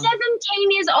 17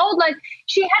 years old. Like,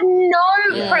 she had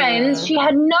no friends. She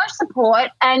had no support,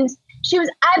 and she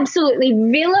was absolutely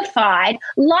vilified.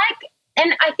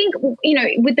 And I think, you know,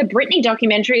 with the Britney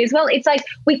documentary as well, it's like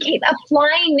we keep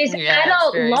applying this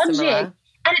adult logic. Similar.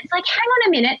 And it's like, hang on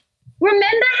a minute.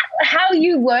 Remember how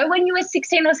you were when you were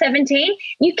 16 or 17?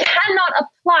 You cannot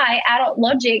apply adult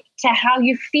logic to how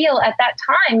you feel at that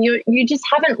time. You just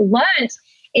haven't learned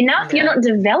enough. You're not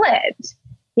developed.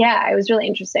 Yeah, it was really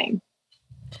interesting.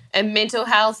 And mental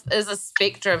health is a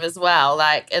spectrum as well.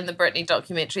 Like in the Britney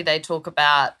documentary, they talk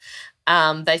about,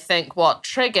 they think what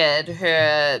triggered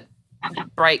her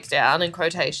breakdown in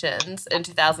quotations in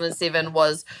 2007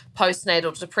 was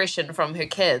postnatal depression from her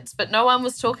kids, but no one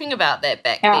was talking about that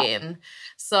back then.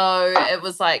 So it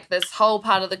was like this whole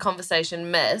part of the conversation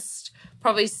missed,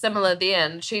 probably similar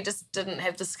then. She just didn't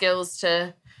have the skills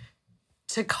to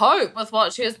cope with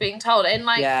what she was being told, and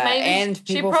like maybe and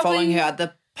people following her.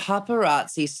 The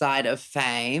paparazzi side of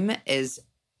fame is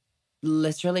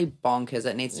literally bonkers.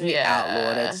 It needs to be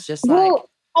outlawed. It's just like,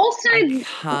 also, I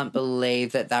can't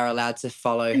believe that they're allowed to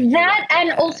follow her. That,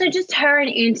 and also just her in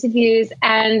interviews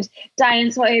and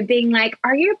Diane Sawyer being like,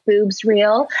 are your boobs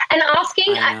real? And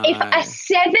asking if a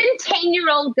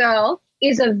 17-year-old girl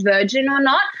is a virgin or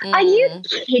not. Are you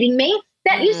kidding me?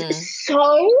 That is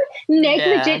so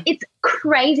negligent. It's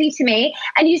crazy to me.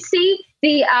 And you see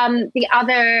the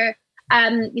other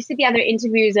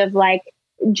interviews of like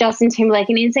Justin Timberlake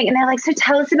and NSYNC, and they're like, so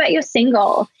tell us about your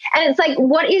single. And it's like,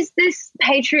 what is this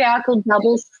patriarchal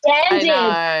double standard?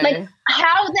 Like,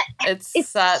 how it's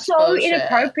so bullshit.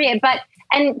 Inappropriate.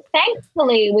 And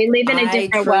thankfully we live in a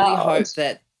different world. I truly hope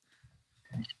that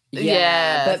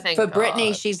but for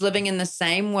Britney, she's living in the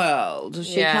same world.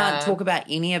 She can't talk about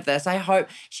any of this. I hope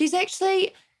she's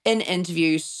actually in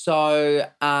interviews so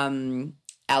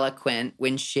eloquent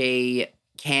when she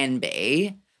can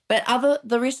be. But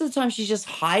the rest of the time, she's just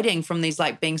hiding from these,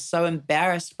 like, being so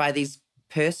embarrassed by these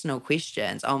personal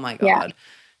questions. Oh, my God.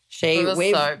 It was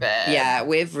so bad. Yeah,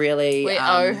 we've really... We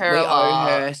owe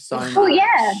her so much. Oh,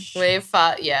 yeah.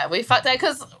 We fucked her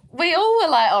because we all were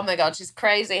like, oh, my God, she's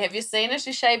crazy. Have you seen her?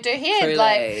 She shaved her head. Truly.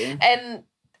 Like,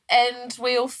 and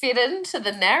we all fit into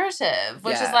the narrative,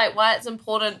 which is, like, why it's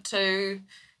important to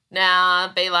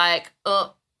now be like,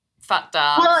 oh, fucked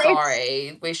up. Well,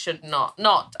 sorry, we should not.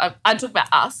 I talk about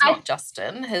us, not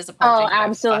Justin. His apology. Oh,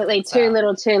 absolutely. Too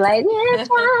little, too late.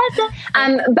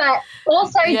 But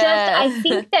also, I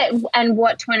think that, and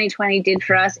what 2020 did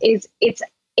for us is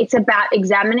it's about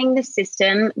examining the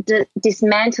system,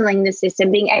 dismantling the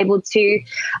system, being able to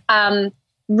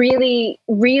really,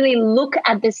 really look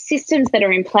at the systems that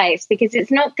are in place, because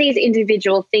it's not these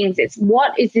individual things. It's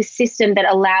what is this system that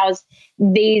allows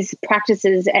these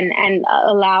practices and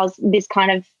allows this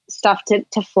kind of stuff to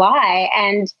fly.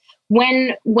 And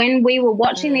when we were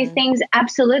watching these things,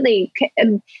 absolutely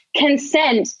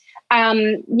consent,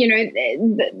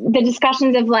 the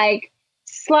discussions of like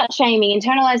slut shaming,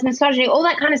 internalized misogyny, all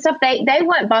that kind of stuff, they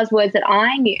weren't buzzwords that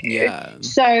I knew. Yeah.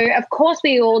 So of course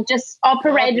we all just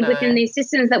operated within these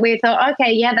systems that we thought,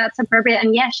 okay, yeah, that's appropriate,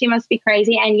 and yeah, she must be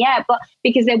crazy, and yeah, but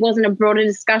because there wasn't a broader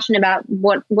discussion about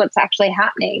what's actually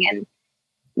happening. And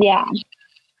yeah,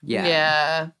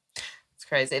 it's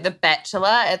crazy. The Bachelor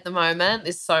at the moment,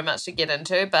 there's so much to get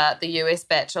into, but the US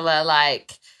Bachelor,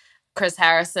 like Chris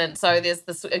Harrison. So there's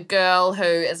a girl who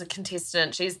is a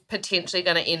contestant. She's potentially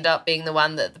going to end up being the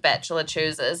one that the Bachelor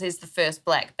chooses. He's the first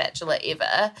Black Bachelor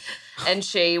ever. And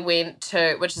she went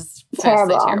to, which is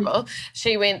firstly terrible.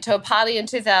 She went to a party in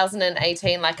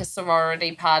 2018, like a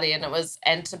sorority party, and it was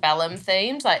antebellum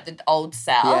themed, like the old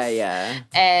South. Yeah.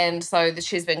 And so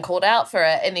she's been called out for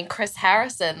it. And then Chris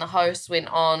Harrison, the host, went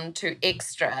on to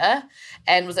Extra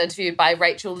and was interviewed by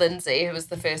Rachel Lindsay, who was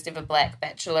the first ever Black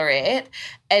Bachelorette,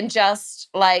 and just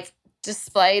like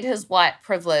displayed his white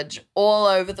privilege all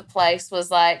over the place. Was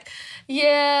like,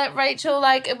 yeah, Rachel,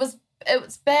 like it was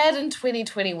bad in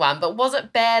 2021, but was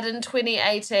it bad in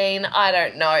 2018? I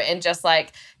don't know. And just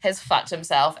like has fucked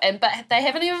himself. But they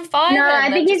haven't even fired him. No,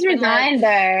 I think he's resigned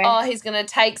though. Oh, he's going to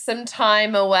take some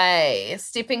time away,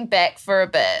 stepping back for a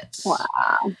bit. Wow.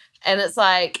 And it's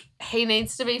like, he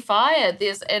needs to be fired.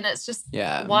 And it's just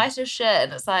white as shit.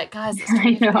 And it's like, guys, it's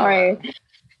I know.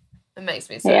 It makes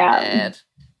me so mad.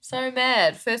 So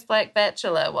mad. First Black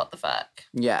Bachelor. What the fuck?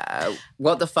 Yeah.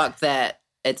 What the fuck that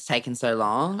it's taken so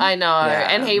long. I know. Yeah.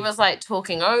 And he was like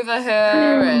talking over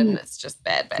her and it's just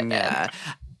bad.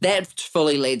 That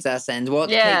fully leads us in. What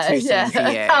pick too soon for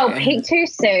you? Oh, pick too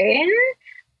soon?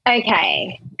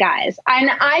 Okay, guys. And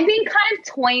I've been kind of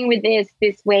toying with this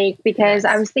week because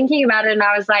I was thinking about it and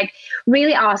I was like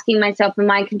really asking myself, am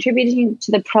I contributing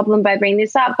to the problem by bringing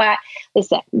this up? But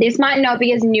listen, this might not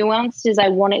be as nuanced as I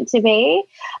want it to be,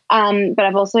 but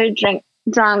I've also drunk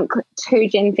 2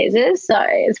 gin fizzes, so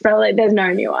it's probably there's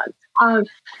no nuance.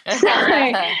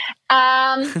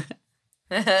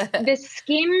 The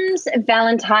Skims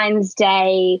Valentine's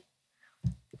Day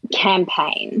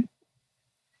campaign.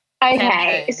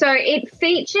 Okay, so it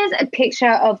features a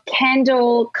picture of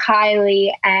Kendall,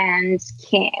 Kylie, and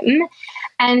Kim,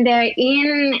 and they're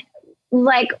in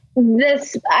like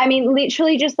this, I mean,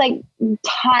 literally just like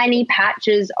tiny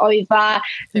patches over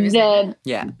the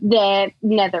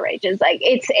nether regions. Like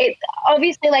it's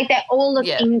obviously like they all look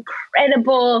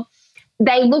incredible.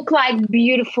 They look like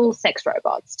beautiful sex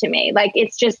robots to me. Like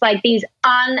it's just like these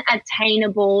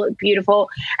unattainable, beautiful.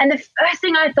 And the first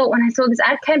thing I thought when I saw this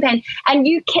ad campaign, and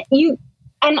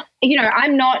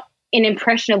I'm not an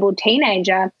impressionable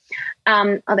teenager,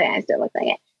 although I still look like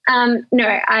it.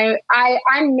 No,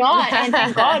 I'm not, and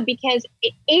thank God, because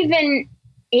even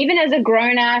as a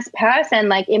grown ass person,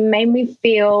 like it made me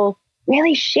feel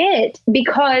really shit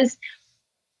because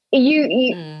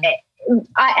it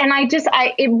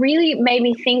really made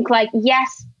me think like,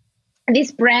 yes,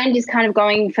 this brand is kind of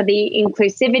going for the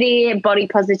inclusivity, body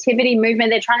positivity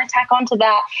movement. They're trying to tack onto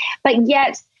that. But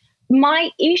yet my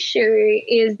issue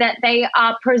is that they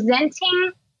are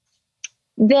presenting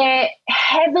their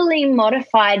heavily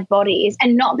modified bodies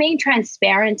and not being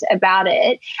transparent about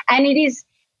it. And it is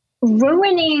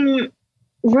ruining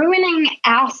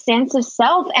our sense of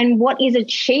self and what is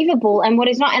achievable and what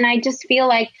is not. And I just feel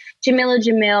like Jamila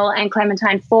Jamil and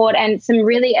Clementine Ford and some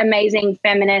really amazing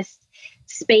feminist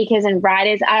speakers and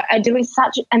writers are doing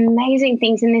such amazing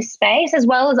things in this space, as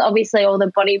well as obviously all the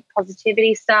body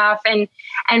positivity stuff and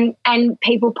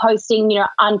people posting,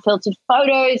 unfiltered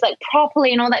photos like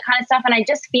properly and all that kind of stuff. And I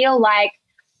just feel like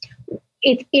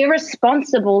it's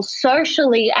irresponsible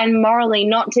socially and morally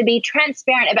not to be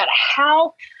transparent about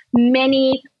how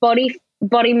many body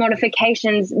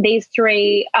modifications these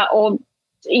three or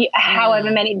however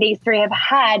many these three have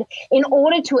had in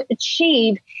order to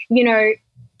achieve,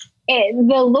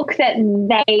 the look that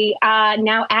they are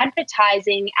now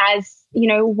advertising as,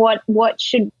 what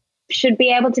should be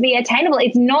able to be attainable.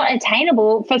 It's not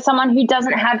attainable for someone who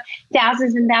doesn't have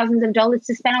thousands and thousands of dollars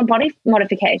to spend on body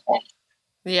modification.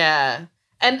 Yeah.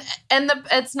 And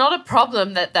it's not a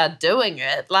problem that they're doing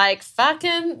it. Like,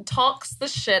 fucking tox the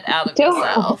shit out of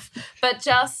yourself. But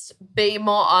just be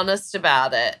more honest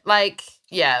about it. Like,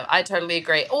 yeah, I totally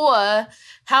agree. Or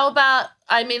how about,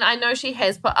 I mean, I know she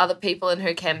has put other people in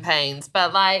her campaigns,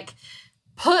 but like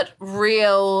put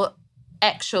real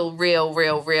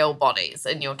bodies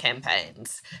in your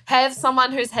campaigns. Have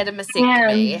someone who's had a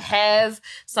mastectomy. Have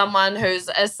someone who's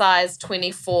a size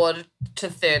 24 to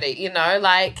 30, you know,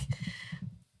 like,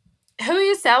 who are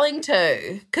you selling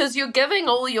to? Because you're giving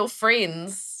all your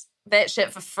friends that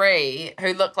shit for free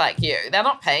who look like you. They're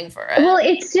not paying for it. Well,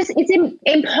 it's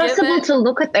impossible to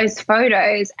look at those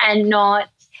photos and not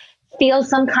feel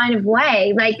some kind of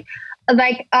way. Like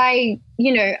I,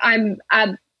 you know, I'm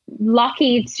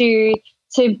lucky to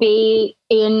be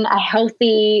in a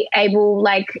healthy, able,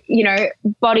 like, you know,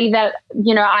 body that,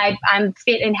 you know, I'm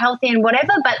fit and healthy and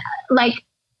whatever. But like,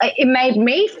 it made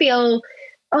me feel,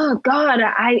 oh God,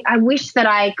 I wish that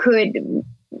I could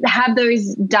have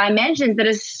those dimensions that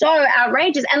are so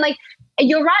outrageous. And like,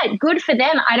 you're right, good for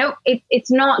them. It's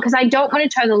not, because I don't want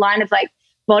to toe the line of like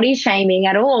body shaming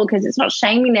at all, because it's not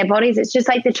shaming their bodies. It's just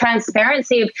like the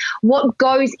transparency of what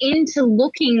goes into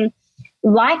looking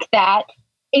like that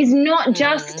is not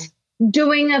just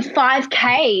doing a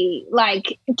 5K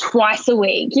like twice a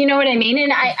week. You know what I mean?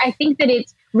 And I think that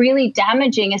it's really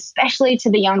damaging, especially to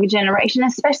the younger generation,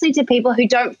 especially to people who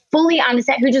don't fully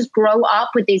understand, who just grow up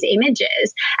with these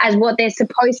images as what they're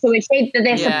supposed to achieve, that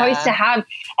they're supposed to have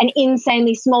an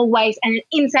insanely small waist and an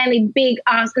insanely big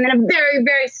ass and then a very,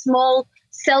 very small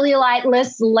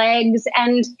cellulite-less legs,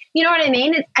 and you know what I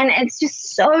mean? It's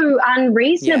just so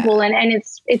unreasonable, and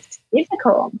it's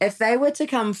difficult. If they were to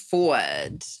come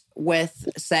forward with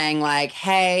saying like,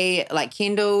 hey, like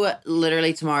Kendall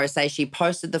literally tomorrow say she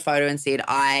posted the photo and said,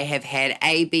 I have had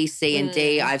A, B, C, and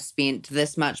D. I've spent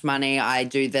this much money. I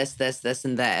do this,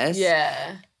 and this.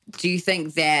 Yeah. Do you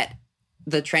think that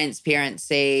the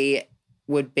transparency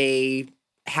would be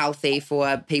healthy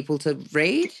for people to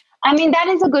read? I mean, that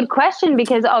is a good question,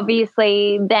 because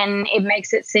obviously then it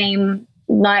makes it seem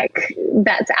like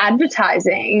that's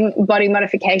advertising body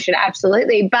modification,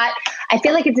 absolutely. But I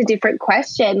feel like it's a different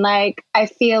question. Like, I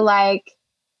feel like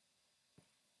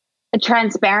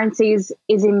transparency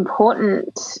is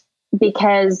important,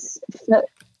 because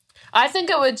I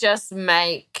think it would just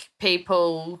make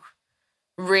people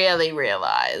really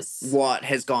realize what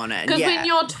has gone in. Because when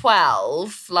you're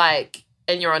 12, like,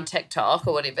 and you're on TikTok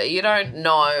or whatever, you don't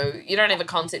have a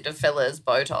concept of fillers,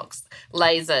 Botox,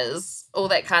 lasers, all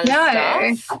that kind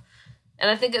of stuff. And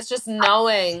I think it's just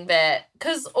knowing that,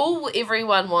 because all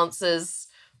everyone wants is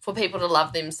for people to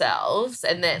love themselves,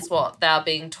 and that's what they're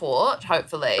being taught,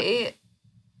 hopefully.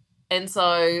 And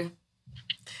so,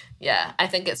 yeah, I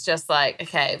think it's just like,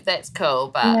 okay, that's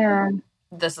cool, but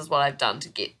this is what I've done to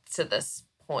get to this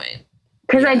point.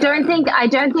 Because I don't think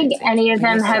any of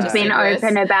them have been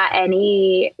open about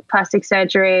any plastic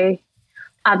surgery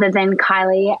other than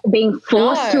Kylie being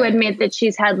forced to admit that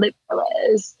she's had lip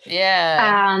fillers.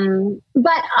 Yeah.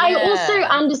 But I also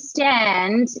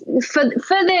understand for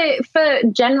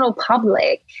general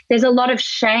public, there's a lot of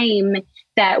shame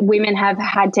that women have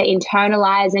had to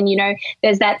internalize, and, you know,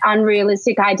 there's that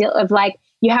unrealistic ideal of like,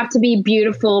 you have to be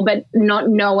beautiful but not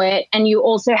know it, and you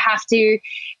also have to,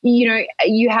 you know,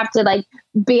 you have to like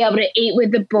be able to eat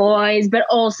with the boys, but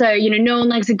also, you know, no one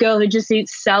likes a girl who just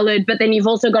eats salad, but then you've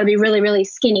also got to be really, really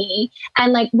skinny.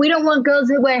 And like, we don't want girls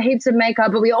who wear heaps of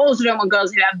makeup, but we also don't want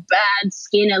girls who have bad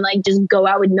skin and like just go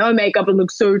out with no makeup and look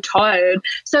so tired.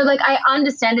 So like, I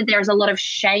understand that there's a lot of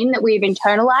shame that we've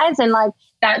internalized, and like,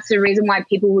 that's the reason why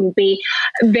people wouldn't be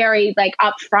very like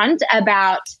upfront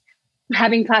about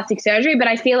having plastic surgery. But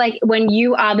I feel like when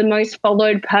you are the most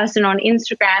followed person on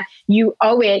Instagram, you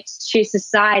owe it to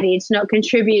society to not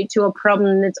contribute to a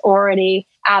problem that's already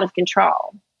out of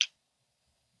control.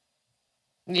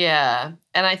 Yeah.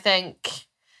 And I think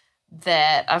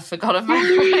that I've forgotten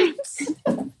my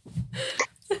points.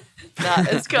 No,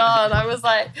 it's gone. I was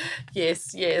like,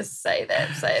 yes, say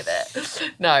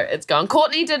that. No, it's gone.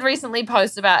 Courtney did recently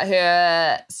post about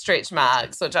her stretch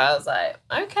marks, which I was like,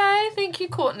 okay, thank you,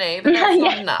 Courtney, but that's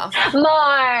not enough.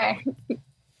 No.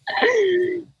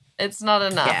 It's not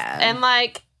enough. Yeah. And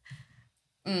like,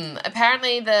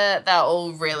 apparently they're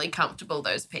all really comfortable,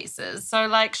 those pieces. So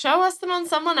like, show us them on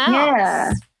someone else.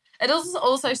 Yeah. It is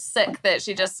also sick that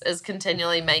she just is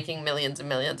continually making millions and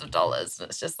millions of dollars, and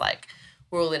it's just like,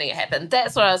 we're all letting it happen.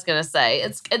 That's what I was going to say.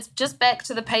 It's just back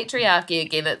to the patriarchy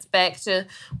again. It's back to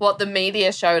what the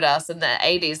media showed us in the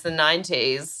 80s, the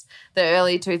 90s, the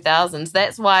early 2000s.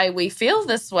 That's why we feel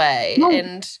this way.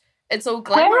 And it's all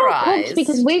glamorized.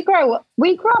 Because we grew up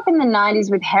in the 90s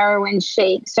with heroin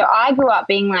chic. So I grew up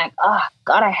being like, oh,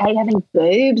 God, I hate having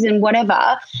boobs and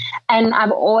whatever. And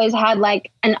I've always had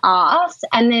like an ass.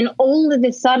 And then all of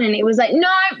a sudden it was like, no,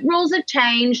 rules have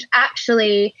changed.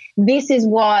 Actually, this is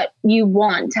what you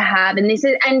want to have. And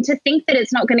to think that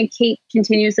it's not going to keep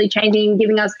continuously changing and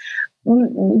giving us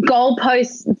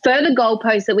further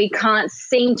goalposts that we can't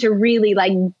seem to really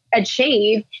like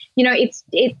achieve, it's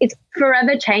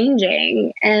forever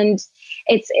changing, and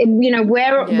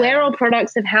we're all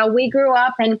products of how we grew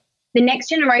up, and the next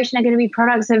generation are going to be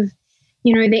products of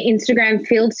the Instagram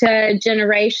filter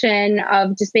generation,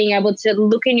 of just being able to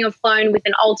look in your phone with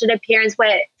an altered appearance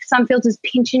where some filters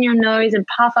pinch in your nose and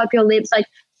puff up your lips. Like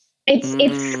it's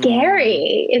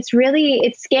scary. It's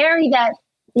scary that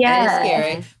It is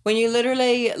scary when you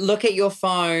literally look at your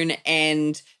phone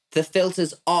and the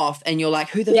filter's off and you're like,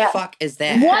 who the fuck is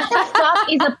that? What the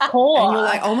fuck is a pore? And you're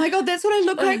like, oh my God, that's what I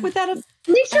look like without a...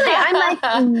 Literally, I'm like,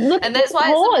 look and at that's the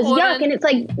why pores, it's important. yuck. And it's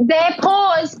like, they're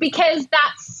pores because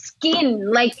that's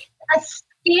skin, like a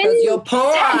skin you're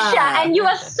poor. texture. And you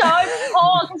are so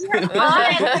poor because you're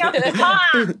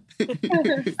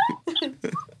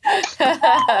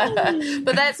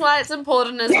But that's why it's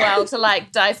important as well to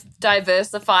like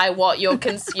diversify what you're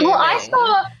consuming. Well, I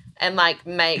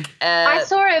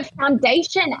saw a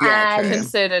foundation ad.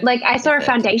 Concerted. Like I saw a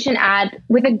foundation ad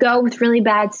with a girl with really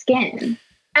bad skin,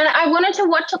 and I wanted to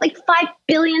watch it like 5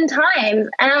 billion times,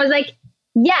 and I was like,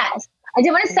 yes. I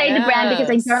didn't want to say the brand because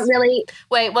I don't really.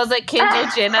 Wait, was it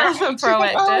Kendall Jenner from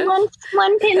Proactive? Like,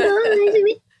 one Kendall.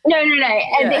 No.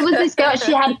 And it was this girl.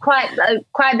 She had quite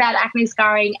bad acne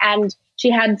scarring, and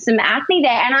she had some acne there.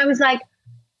 And I was like,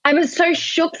 I was so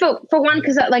shook for one,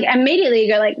 because like immediately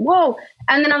you go like, whoa.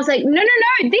 And then I was like, no,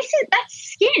 that's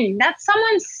skin. That's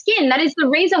someone's skin. That is the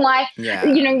reason why,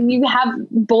 you have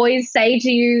boys say to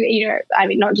you, I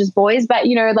mean, not just boys, but,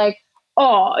 like,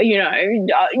 oh, you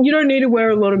don't need to wear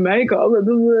a lot of makeup,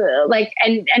 like,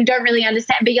 and don't really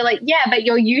understand. But you're like, yeah, but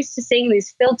you're used to seeing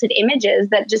these filtered images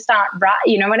that just aren't right.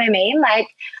 You know what I mean? Like,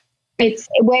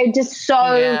 we're just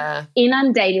so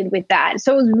inundated with that.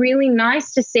 So it was really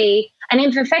nice to see an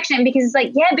imperfection, because it's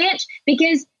like, yeah, bitch,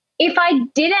 because if I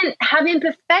didn't have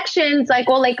imperfections, like,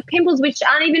 or like pimples, which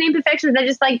aren't even imperfections, they're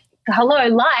just like, hello,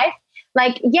 life.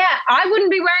 Like, yeah, I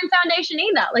wouldn't be wearing foundation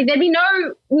either. Like, there'd be no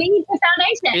need for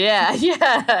foundation.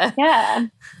 Yeah.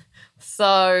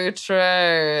 So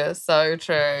true.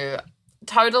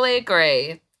 Totally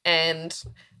agree. And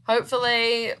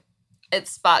hopefully it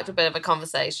sparked a bit of a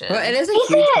conversation. Well, it is a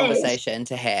huge conversation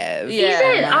to have.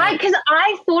 Yeah. Because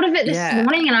I thought of it this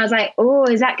morning, and I was like, oh,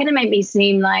 is that going to make me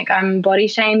seem like I'm body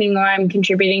shaming or I'm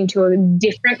contributing to a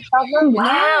different problem?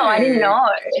 Wow, I didn't know.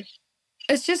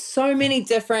 It's just so many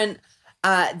different...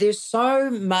 there's so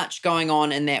much going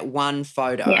on in that one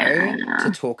photo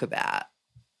to talk about.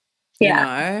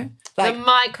 Yeah. Like, the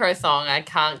micro thong I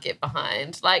can't get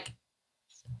behind. Like,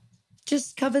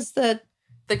 just covers the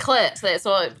clit. That's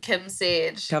what Kim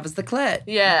said. Covers the clit.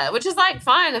 Yeah, which is like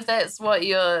fine if that's what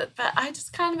you're... But I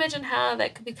just can't imagine how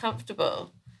that could be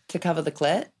comfortable. To cover the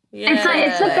clit? Yeah.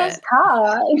 It's the best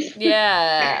part.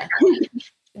 Yeah.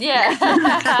 Yeah.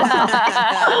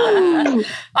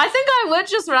 I think I would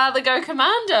just rather go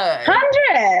commando. 100%.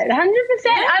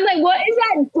 I'm like, what is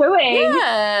that doing?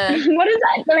 Yeah. What is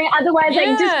that doing? Otherwise,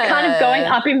 like, just kind of going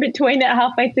up in between it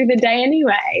halfway through the day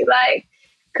anyway. Like,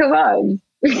 come on.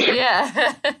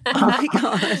 Yeah. Oh my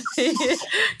gosh.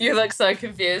 You look so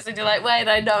confused, and you're like, wait,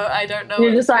 I don't know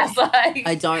you're what just it feels like.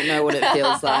 I don't know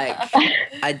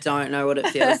what it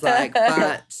feels like.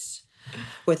 But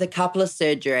with a couple of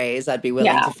surgeries, I'd be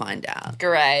willing to find out.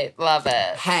 Great. Love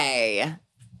it. Hey,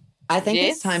 I think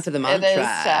it's time for the mantra. It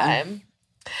is time.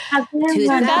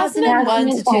 2001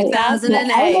 to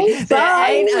 2008. There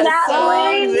ain't a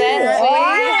song that we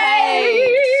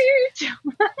hate.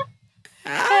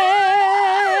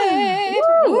 Hey.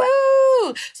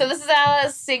 Woo. So this is our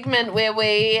segment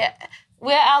where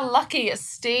our lucky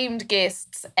esteemed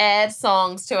guests add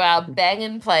songs to our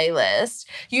bangin' playlist.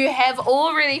 You have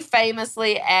already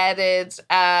famously added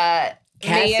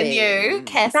me and you,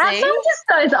 Cassie. That song just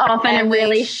goes off in a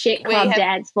really shit club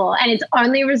dance floor, and it's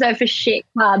only reserved for shit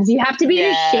clubs. You have to be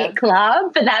in a shit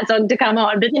club for that song to come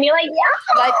on, but then you're like,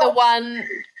 yeah. Like the one...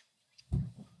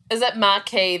 Is it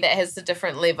Marquee that has the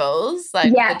different levels?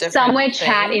 Like somewhere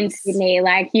chat in Sydney.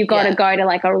 Like you got to go to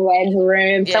like a red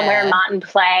room somewhere in Martin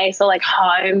Place or like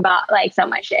home, but like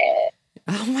somewhere shit.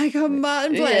 Oh my God,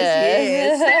 Martin Place,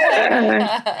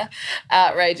 yes.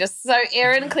 Outrageous. So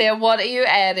Erin, Claire, what are you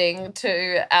adding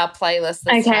to our playlist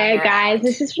this time around? Guys,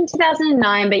 this is from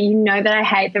 2009, but you know that I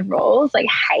hate the rules, like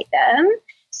hate them.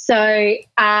 So,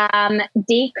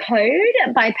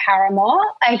 Decode by Paramore.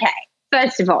 Okay,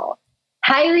 first of all,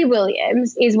 Hayley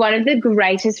Williams is one of the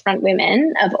greatest front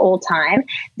women of all time.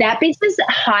 That bitch's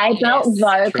high belt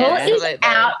vocal is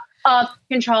out of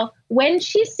control. When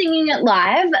she's singing it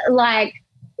live, like,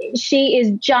 she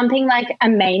is jumping like a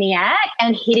maniac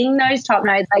and hitting those top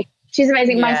notes. Like, she's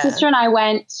amazing. Yeah. My sister and I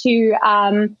went to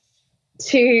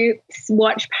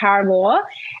watch Paramore,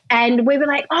 and we were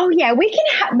like, oh yeah, we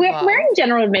can we're in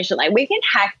general admission, like, we can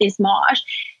hack this mosh.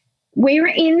 We were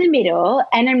in the middle,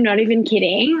 and I'm not even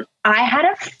kidding, I had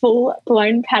a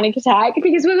full-blown panic attack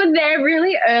because we were there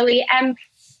really early, and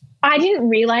I didn't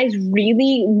realize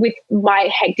really with my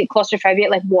hectic claustrophobia,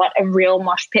 like, what a real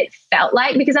mosh pit felt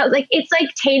like, because I was like, it's like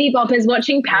teeny boppers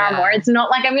watching Paramore. Yeah. It's not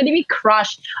like I'm going to be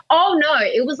crushed. Oh no,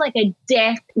 it was like a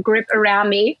death grip around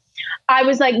me. I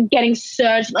was like getting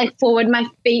surged like forward. My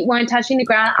feet weren't touching the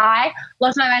ground. I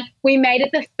lost my mind. We made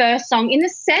it the first song in the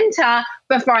center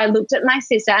before I looked at my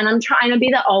sister, and I'm trying to be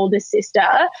the oldest sister,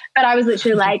 but I was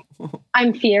literally like,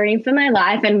 I'm fearing for my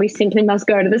life, and we simply must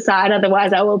go to the side,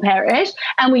 otherwise I will perish.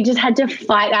 And we just had to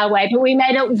fight our way. But we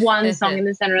made it one song in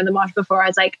the center of the mosh before I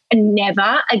was like,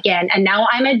 never again. And now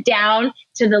I'm down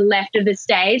to the left of the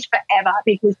stage forever,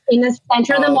 because in the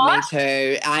center of the mosh, me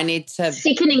too. I need to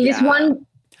sickening. This one.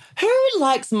 Who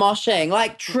likes moshing?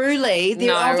 Like, truly,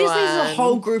 there obviously is a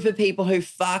whole group of people who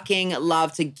fucking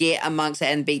love to get amongst it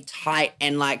and be tight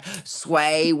and, like,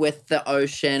 sway with the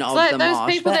ocean of the mosh.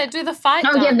 Those people that do the fight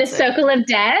dancing. Oh, yeah, the circle of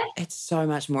death. It's so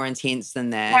much more intense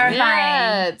than that. Terrifying.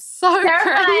 Yeah, it's so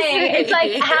terrifying. Crazy. It's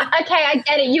like, okay, I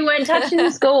get it. You weren't touching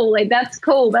the school. Like, that's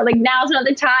cool. But, like, now's not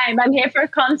the time. I'm here for a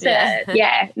concert.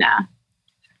 Yeah, no.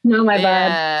 No, my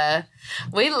bad.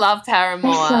 We love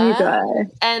Paramore. So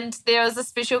good. And there is a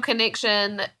special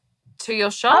connection to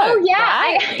your show. Oh, yeah.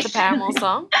 Right? The Paramore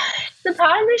song. The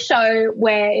part of the show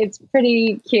where it's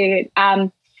pretty cute.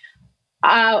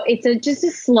 It's just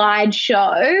a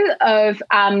slideshow of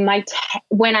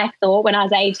when I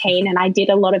was 18 and I did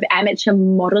a lot of amateur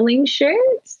modeling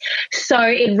shoots. So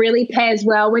it really pairs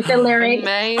well with the lyrics.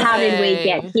 Amazing. How did we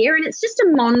get here? And it's just a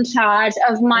montage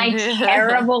of my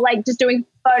terrible, like, just doing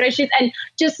photo shoots, and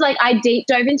just like I deep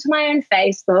dove into my own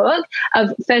Facebook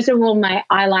of, first of all, my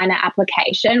eyeliner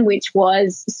application, which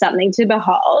was something to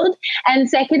behold, and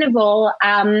second of all,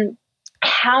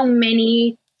 how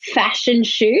many fashion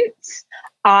shoots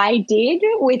I did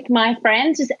with my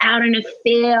friends, just out in a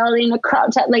field in a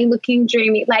crop top, like looking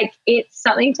dreamy. Like, it's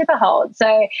something to behold.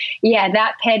 So yeah,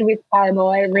 that paired with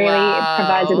Paramore really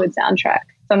provides a good soundtrack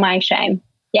for my shame.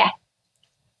 Yeah.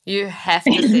 You have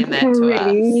to send that to us.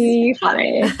 Really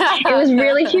funny. It was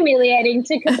really humiliating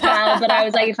to compile, but I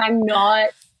was like, if I'm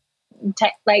not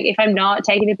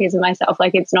taking a piss of myself,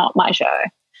 like, it's not my show.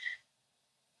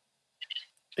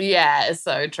 Yeah,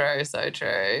 so true, so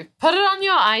true. Put it on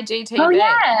your IGTV. Oh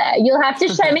yeah, you'll have to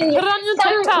show me. Put it on your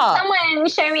TikTok. Someone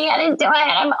show me how to do it.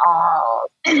 I'm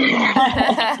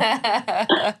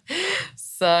old.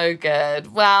 So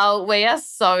good. Well, we are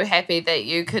so happy that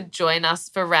you could join us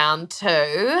for round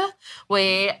 2.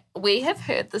 We have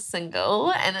heard the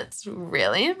single and it's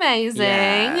really amazing.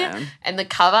 Yeah. And the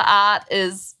cover art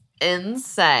is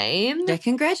insane. Yeah,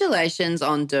 congratulations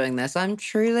on doing this. I'm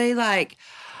truly, like,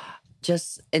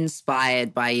 just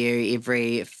inspired by you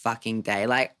every fucking day.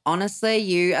 Like, honestly,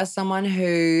 you are someone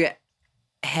who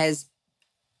has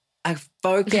a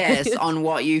focus on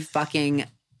what you fucking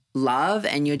love,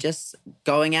 and you're just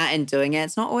going out and doing it.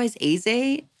 It's not always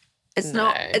easy.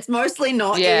 It's mostly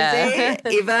not easy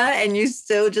ever, and you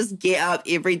still just get up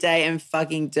every day and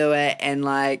fucking do it. And,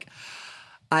 like,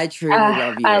 I truly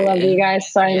love you. I love you guys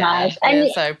so much. I'm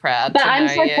so proud. But I'm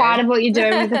so proud of what you're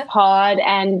doing with the pod,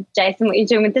 and Jason, what you're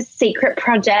doing with the secret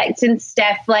project, and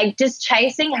Steph, like, just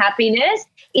chasing happiness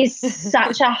is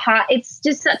such a hard, it's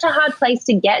just such a hard place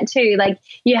to get to. Like,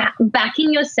 you're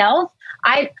backing yourself.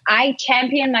 I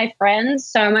champion my friends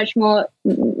so much more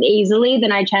easily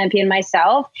than I champion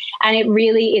myself, and it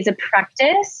really is a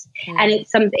practice. And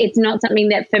it's not something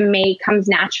that for me comes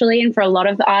naturally, and for a lot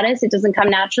of artists it doesn't come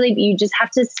naturally, but you just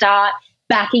have to start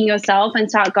backing yourself and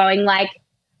start going, like,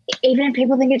 even if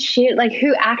people think it's shit, like,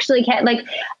 who actually cares? Like,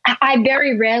 I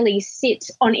very rarely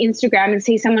sit on Instagram and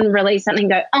see someone release something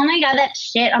and go, oh my God, that's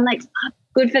shit. I'm like, fuck,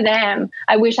 good for them.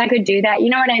 I wish I could do that. You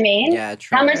know what I mean? Yeah,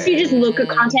 true. How much do you just look at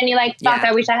content and you're like, fuck,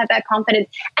 I wish I had that confidence.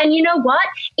 And you know what?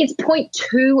 It's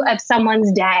 0.2 of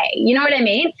someone's day. You know what I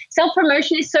mean?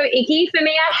 Self-promotion is so icky for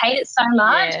me. I hate it so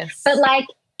much. Yes. But, like,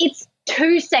 it's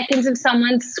 2 seconds of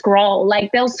someone's scroll.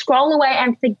 Like, they'll scroll away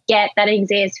and forget that it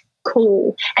exists.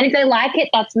 Cool. And if they like it,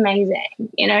 that's amazing,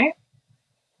 you know?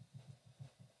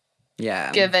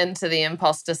 give in to the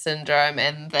imposter syndrome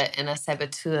and the inner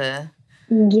saboteur.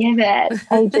 Give it,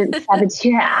 agent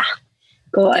saboteur.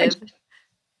 Good.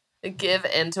 Give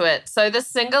into it. So the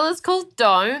single is called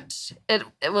Don't. It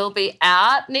will be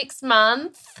out next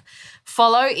month.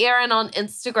 Follow Erin on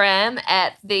Instagram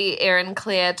at the Erin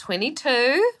Claire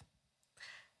 22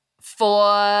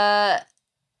 for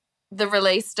the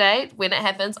release date. When it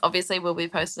happens, obviously we'll be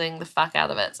posting the fuck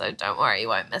out of it, so don't worry, you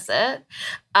won't miss it.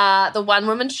 The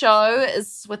one-woman show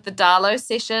is with the Darlow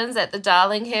Sessions at the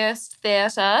Darlinghurst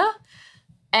Theatre.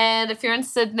 And if you're in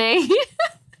Sydney...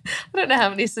 I don't know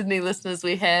how many Sydney listeners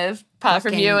we have, apart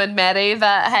from you and Maddie,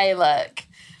 but hey, look,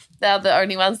 they're the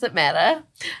only ones that matter.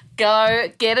 Go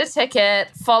get a ticket,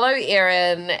 follow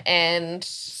Erin, and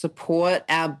support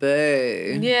our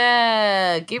boo.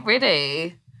 Yeah, get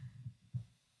ready.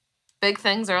 Big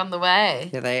things are on the way.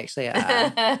 Yeah, they actually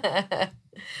are.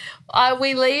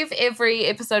 We leave every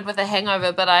episode with a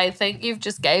hangover, but I think you've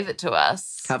just gave it to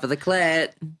us. Cover the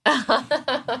clit.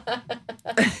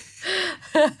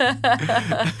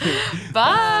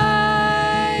 Bye.